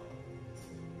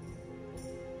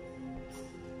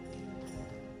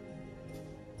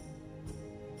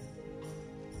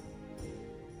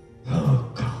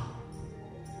 Oh, God.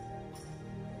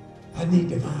 I need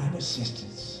divine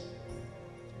assistance.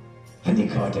 I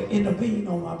need God to intervene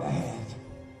on my behalf.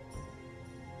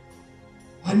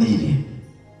 I need him.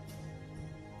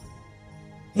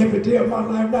 Every day of my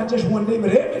life, not just one day,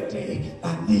 but every day,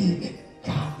 I need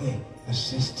godly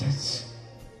assistance.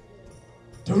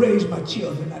 To raise my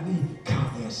children, I need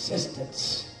godly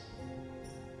assistance.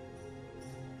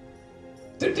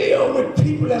 To deal with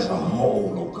people as a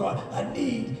whole, oh God, I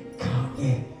need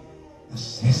godly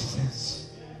assistance.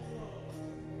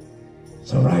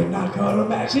 So right now, God,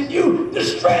 I'm asking you to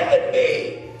strengthen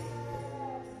me.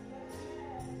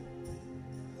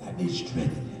 I need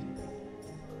strengthening.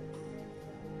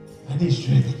 I need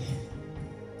strengthening.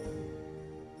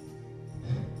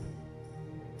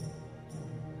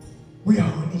 We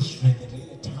all need strengthening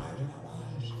at times in our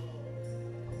lives.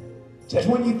 Just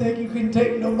when you think you can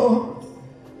take no more,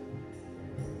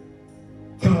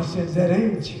 God sends that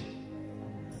angel.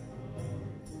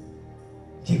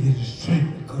 Give you the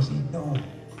strength because he knows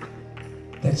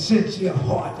that sincere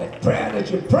heart, that prayer that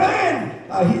you're praying,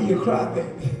 I hear you cry,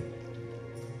 baby.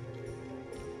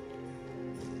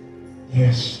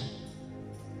 Yes.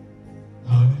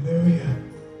 Hallelujah.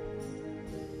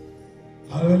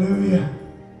 Hallelujah.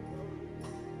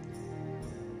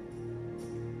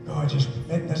 God just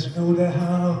letting us know that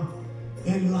how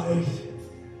in life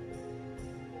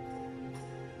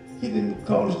he didn't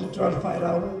call us to try to fight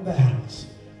our own battles.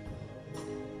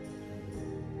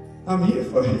 I'm here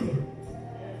for you.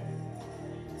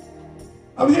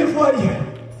 I'm here for you.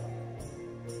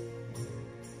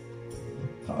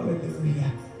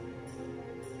 Hallelujah.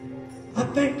 I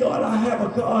thank God I have a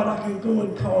God I can go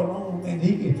and call on, and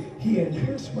he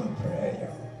answers my prayer,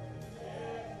 y'all.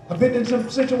 I've been in some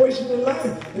situations in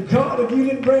life, and God, if you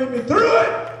didn't bring me through it,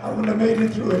 I wouldn't have made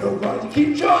it through it. Oh God, you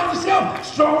keep showing yourself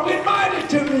strong and mighty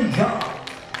to me, God.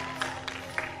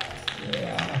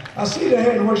 Yeah, I see the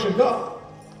hand worship God.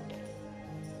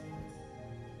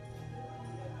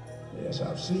 Yes,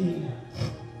 I've seen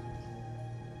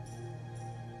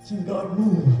God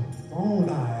move with my own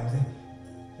eyes.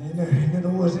 In other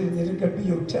words, it could be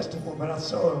your testimony, but I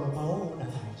saw it with my own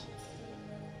eyes.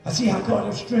 I see how God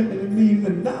is strengthening me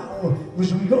even now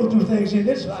as we go through things in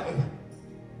this life.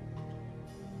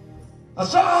 I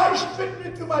saw how he strengthened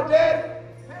me through my dad's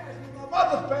past and my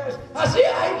mother's past. I see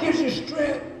how he gives you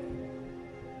strength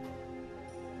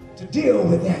to deal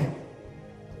with that.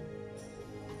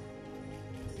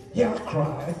 Yeah, I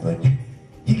cried, but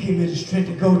he gave me the strength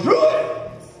to go through it.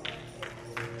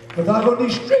 But I'm going to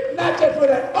need strength, not just for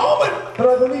that moment, but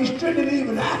I'm going to need strength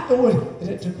even afterward that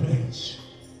it took place.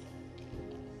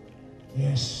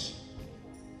 Yes.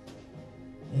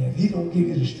 Yeah, if he don't give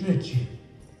you the strength,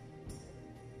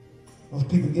 most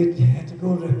people have to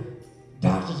go to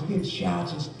doctors to get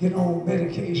shots and get on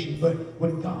medication, but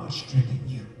when God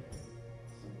strengthens you,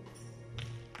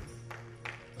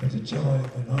 for the joy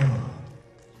of the Lord,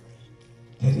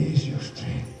 that is your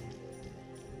strength.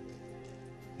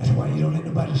 That's why you don't let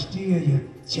nobody steal your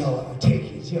joy,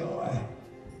 take your joy,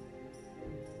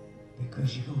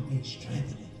 because you're going to need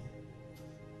strengthening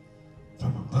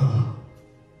from above.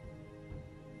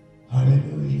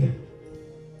 Hallelujah.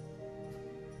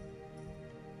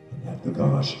 And after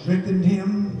God strengthened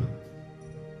him,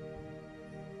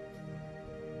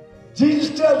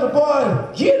 Jesus tells the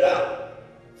boy, get up.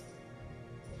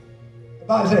 The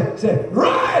Bible said,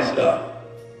 rise up.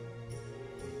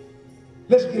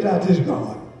 Let's get out this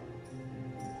garden.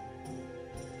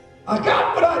 I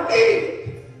got what I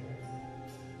need.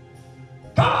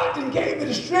 God done gave me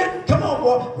the strength. Come on,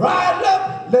 boy. Rise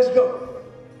up. Let's go.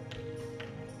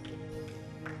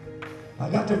 I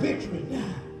got the victory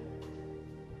now.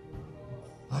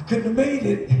 I couldn't have made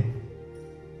it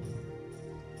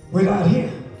without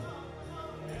him.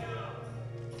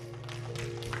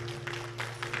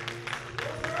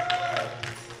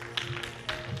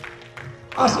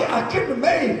 I said, I couldn't have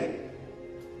made it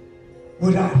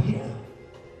without him.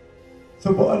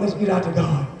 So, boy, let's get out the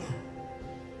garden now.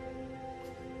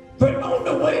 But on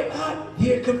the way out,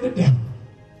 here comes the devil.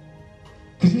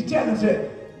 Because he tells us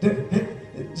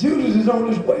that Judas is on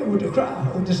his way with the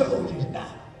crowd, with the soldiers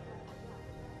now.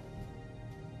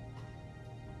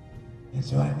 And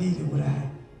so I needed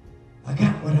I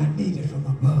got what I needed from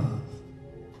above.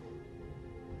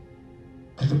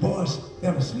 Because the boys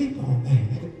fell asleep on me.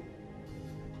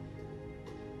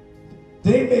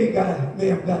 They may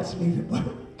have got sleepy, but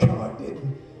God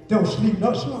didn't. Don't sleep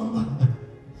no slumber.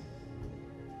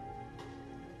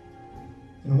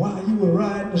 And while you were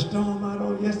riding the storm out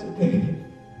on yesterday,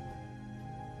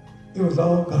 it was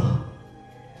all God.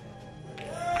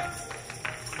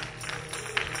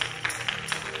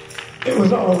 It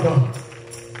was all God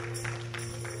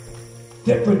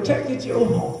that protected your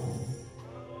home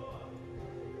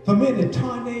from any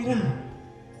tornado,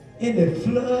 any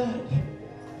flood.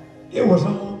 It was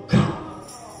all God.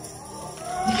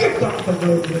 Give God the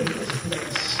glory in this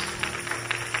place.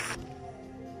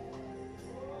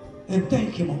 And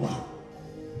thank him a while.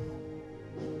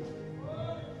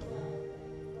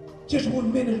 Just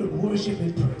 1 minute of worship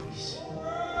and praise.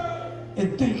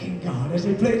 And thanking God as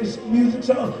they play this music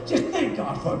song. Just thank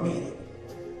God for a minute.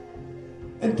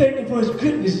 And thank him for his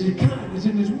goodness, his kindness,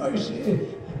 and his mercy.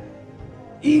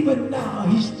 Even now,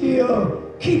 he's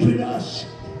still keeping us.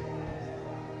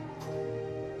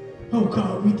 Oh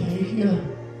God, we thank you.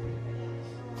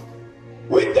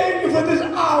 We thank you for this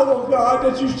hour, God,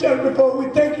 that you set before. We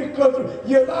thank you because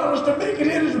you allowed us to make it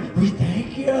in. We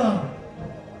thank you.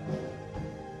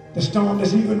 The storm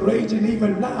is even raging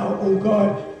even now, oh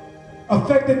God,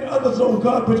 affecting others, oh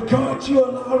God, but God, you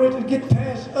allow it to get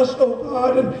past us, oh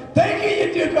God, and thanking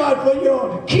you, dear God, for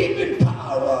your keeping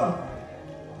power.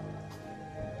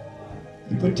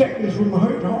 You protect us from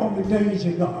hurt, harm, and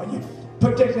danger, God. You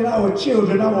protected our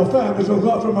children, our families, oh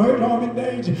God, from hurt, harm, and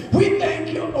danger. We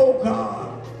thank you, oh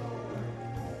God,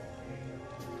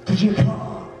 because you're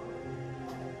God.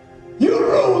 You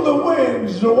rule the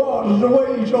winds, the waters, the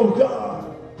waves, oh God.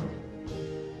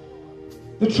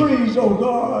 The trees, oh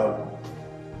God.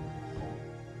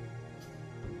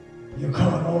 You're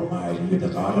God Almighty. You're the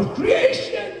God of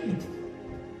creation.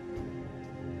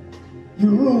 You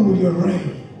rule, you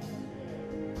reign.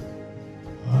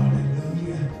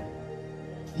 Hallelujah.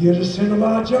 You're the center of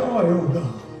our joy, oh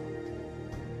God.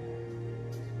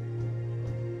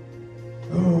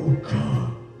 Oh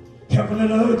God. Heaven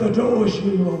and earth adores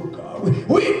you, oh God.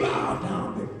 We bow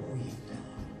down before you,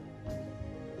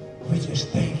 God. We just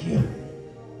thank you.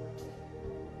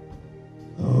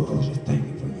 Oh, just thank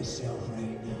you for yourself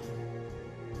right now.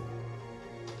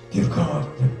 Give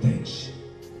God the thanks.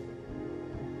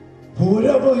 For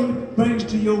whatever he brings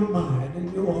to your mind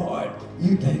and your heart,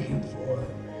 you thank him for it.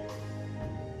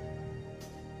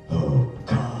 Oh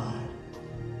God,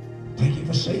 thank you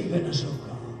for saving us, oh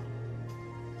God.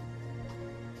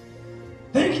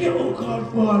 Thank you, oh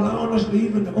God, for allowing us to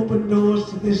even open doors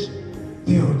to this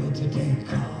building today,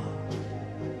 God.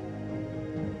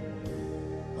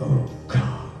 Oh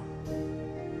God,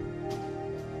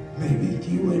 maybe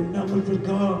few in numbers, but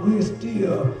God, we are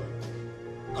still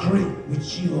great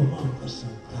with you among us,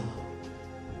 oh God.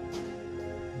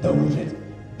 Those that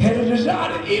had a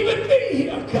desire to even be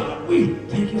here, God, we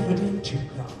thank you for them too,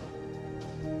 God.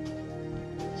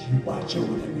 you watch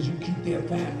over them, as you keep their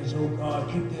families, oh God,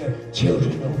 keep their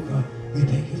children, oh God. We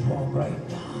thank you for them right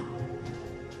now.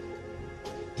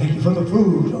 Thank you for the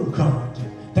food, oh God.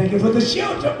 Thank you for the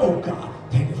shelter, oh God.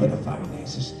 Thank you for the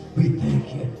finances. We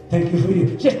thank you. Thank you for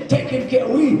you just taking care.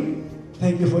 We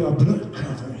thank you for your blood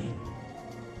covering.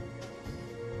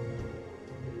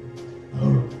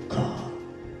 Oh God.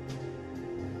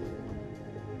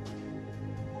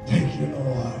 Thank you,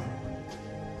 Lord.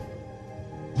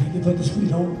 Thank you for the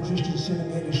Sweet Home Christian Center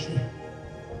Ministry.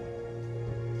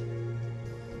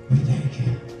 We thank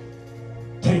you.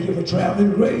 Thank you for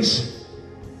traveling grace.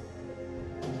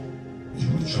 As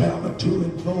we travel to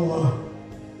and fro,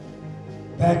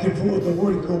 back and forth to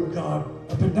work, oh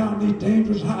God, up and down these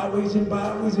dangerous highways and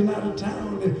byways and out of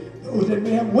town, and those that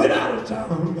may have went out of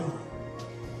town, God.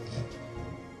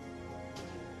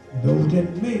 Those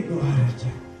that may go out of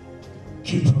town,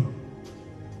 keep them.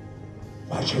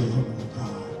 Watch over them, oh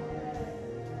God.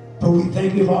 But we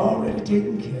thank you for already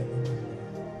taking care of them.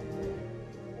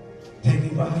 Thank you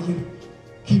for how you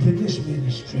keeping this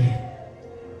ministry,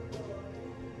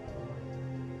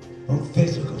 both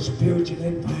physical, spiritual,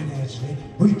 and financially.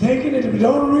 We thank you that the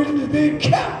only reason it's being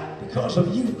kept because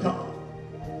of you, God.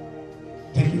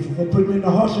 Thank you for putting in the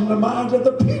hearts and the minds of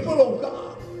the people, oh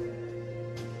God.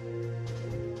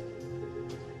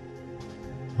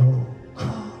 Oh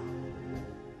God.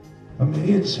 From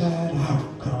the inside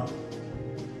out, God.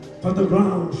 From the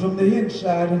ground, from the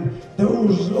inside, and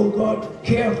those, oh God,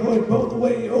 care for it both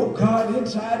ways, oh God,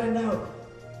 inside and out.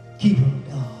 Keep them,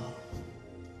 God.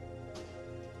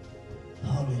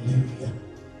 Hallelujah.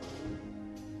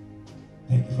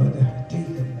 Thank you for the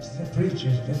deacons, the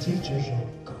preachers, the teachers, oh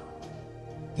God.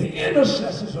 The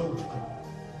intercessors, oh God.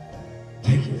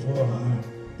 Thank you for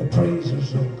the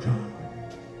praisers, oh God.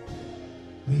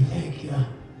 We thank you.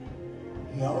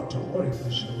 The altar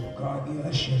workers, oh God, the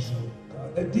ushers, oh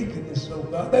God, the deaconess, oh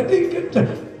God, the deacons.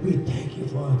 We thank you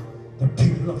for the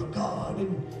people of God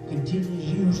and continue to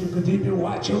use and continue to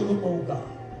watch over them, oh God.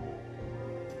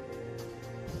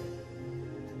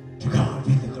 To God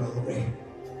be the glory.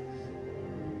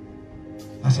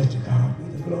 I said, to God be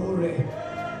the glory.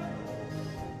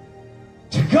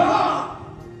 To God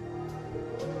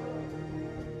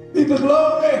be the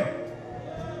glory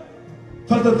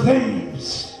for the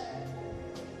things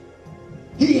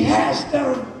He has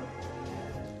done,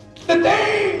 the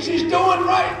things He's doing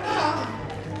right now,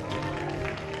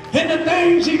 and the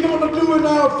things He's going to do in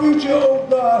our future, oh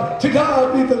God. To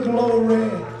God be the glory.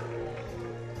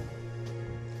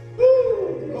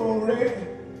 Woo, glory.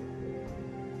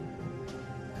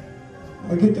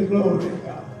 I get the glory,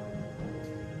 God.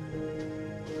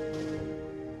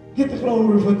 Get the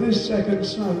glory for this second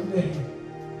Sunday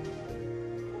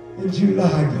in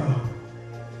July, God.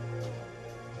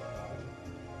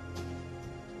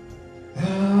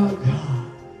 Oh,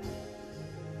 God.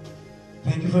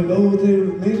 Thank you for those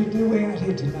that made it their way out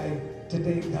here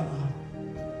today, God.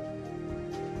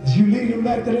 As you lead them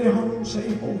back to their home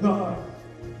safe, oh God.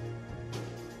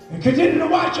 And continue to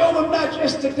watch over them, not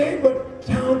just today, but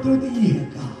down through the year,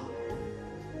 God.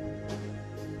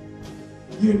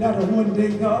 You're not a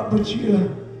one-day God, but you're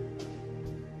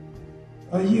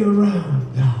a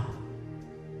year-round God.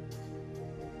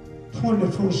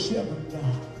 24/7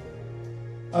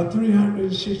 God.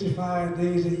 365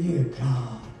 days a year,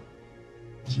 God.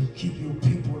 As you keep your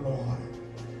people, Lord.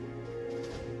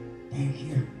 Thank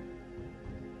you.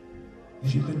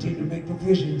 As you continue to make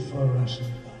provision for us, God.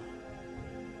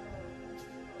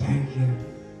 Thank you.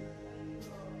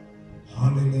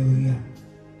 Hallelujah.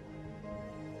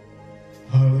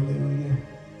 Hallelujah.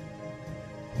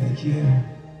 Thank you.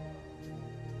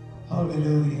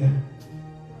 Hallelujah.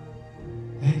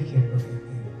 Thank you.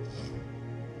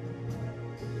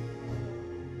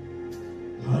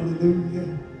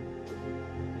 Hallelujah.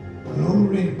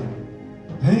 Glory.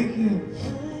 Thank you.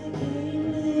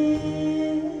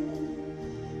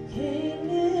 Can't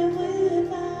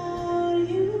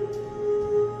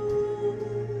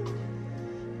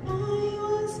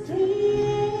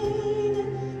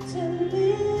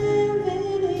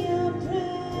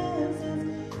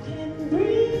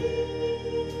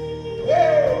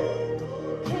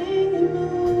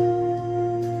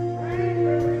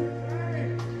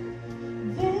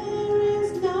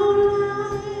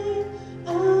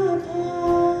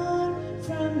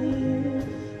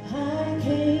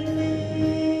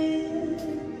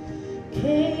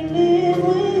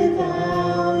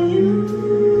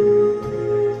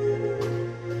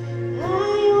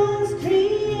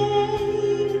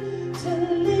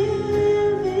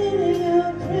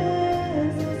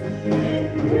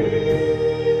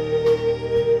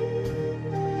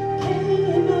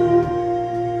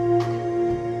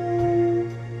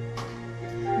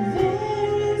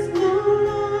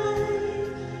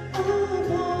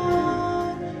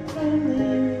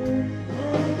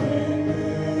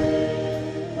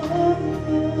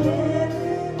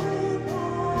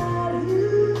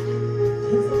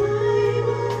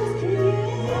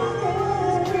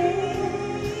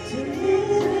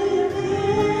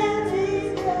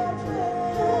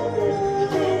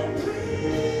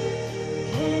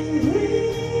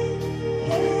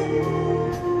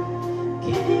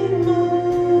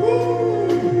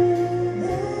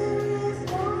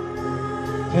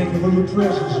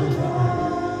presence of God.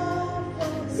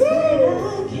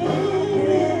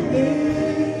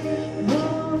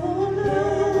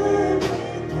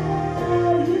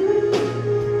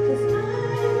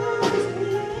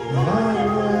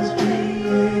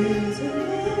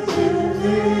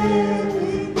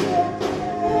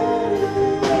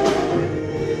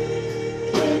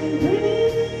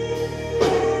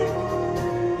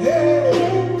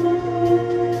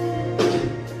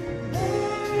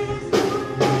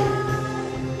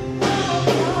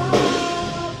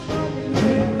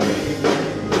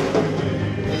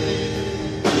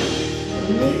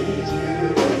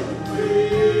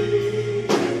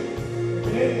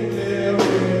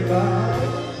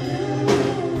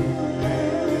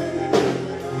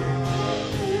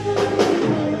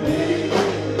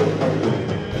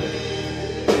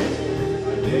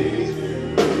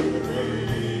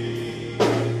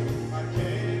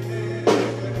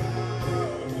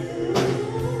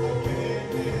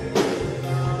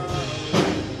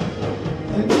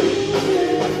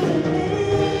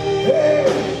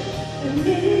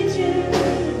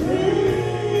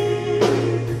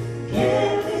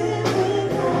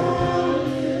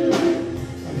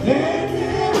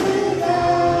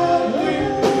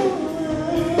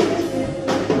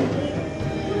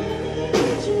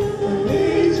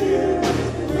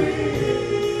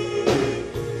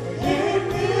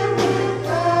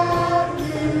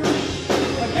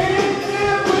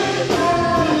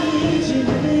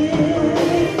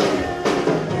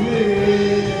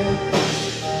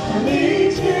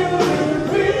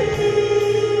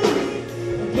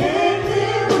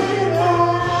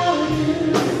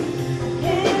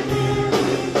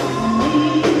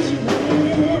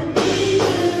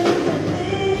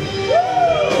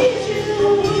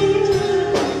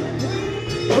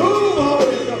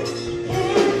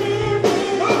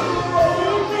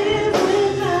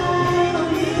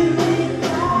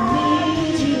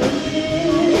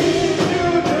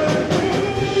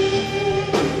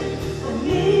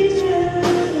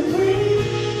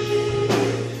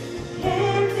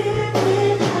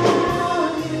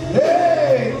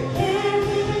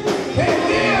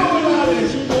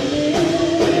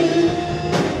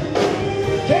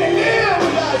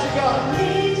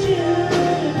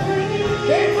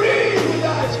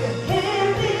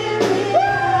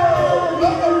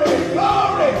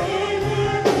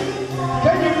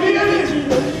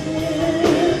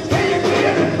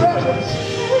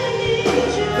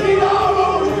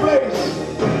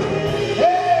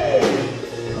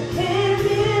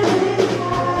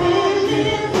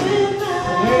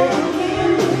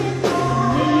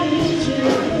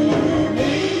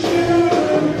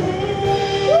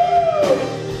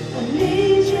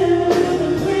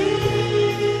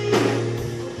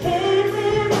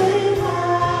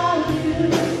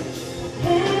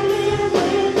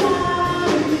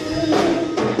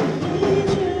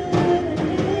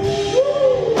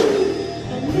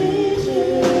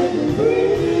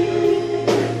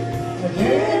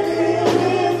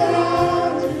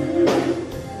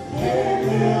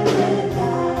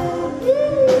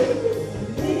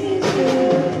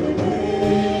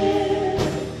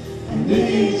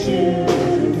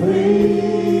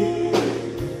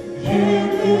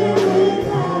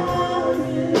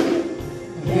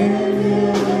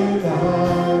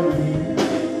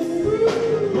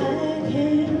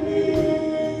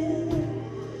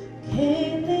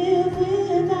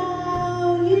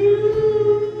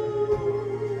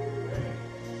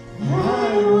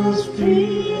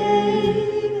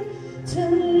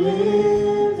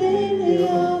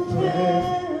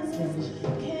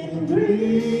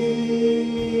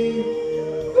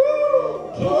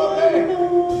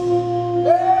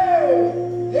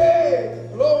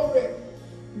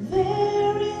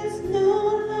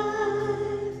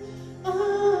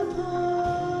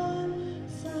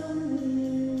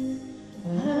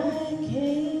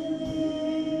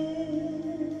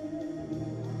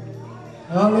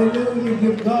 Hallelujah.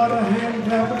 Give God a hand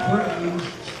clap of praise.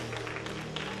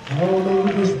 All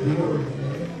over this building.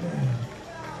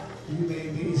 You may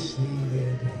be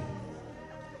seated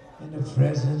in the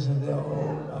presence of the Almighty.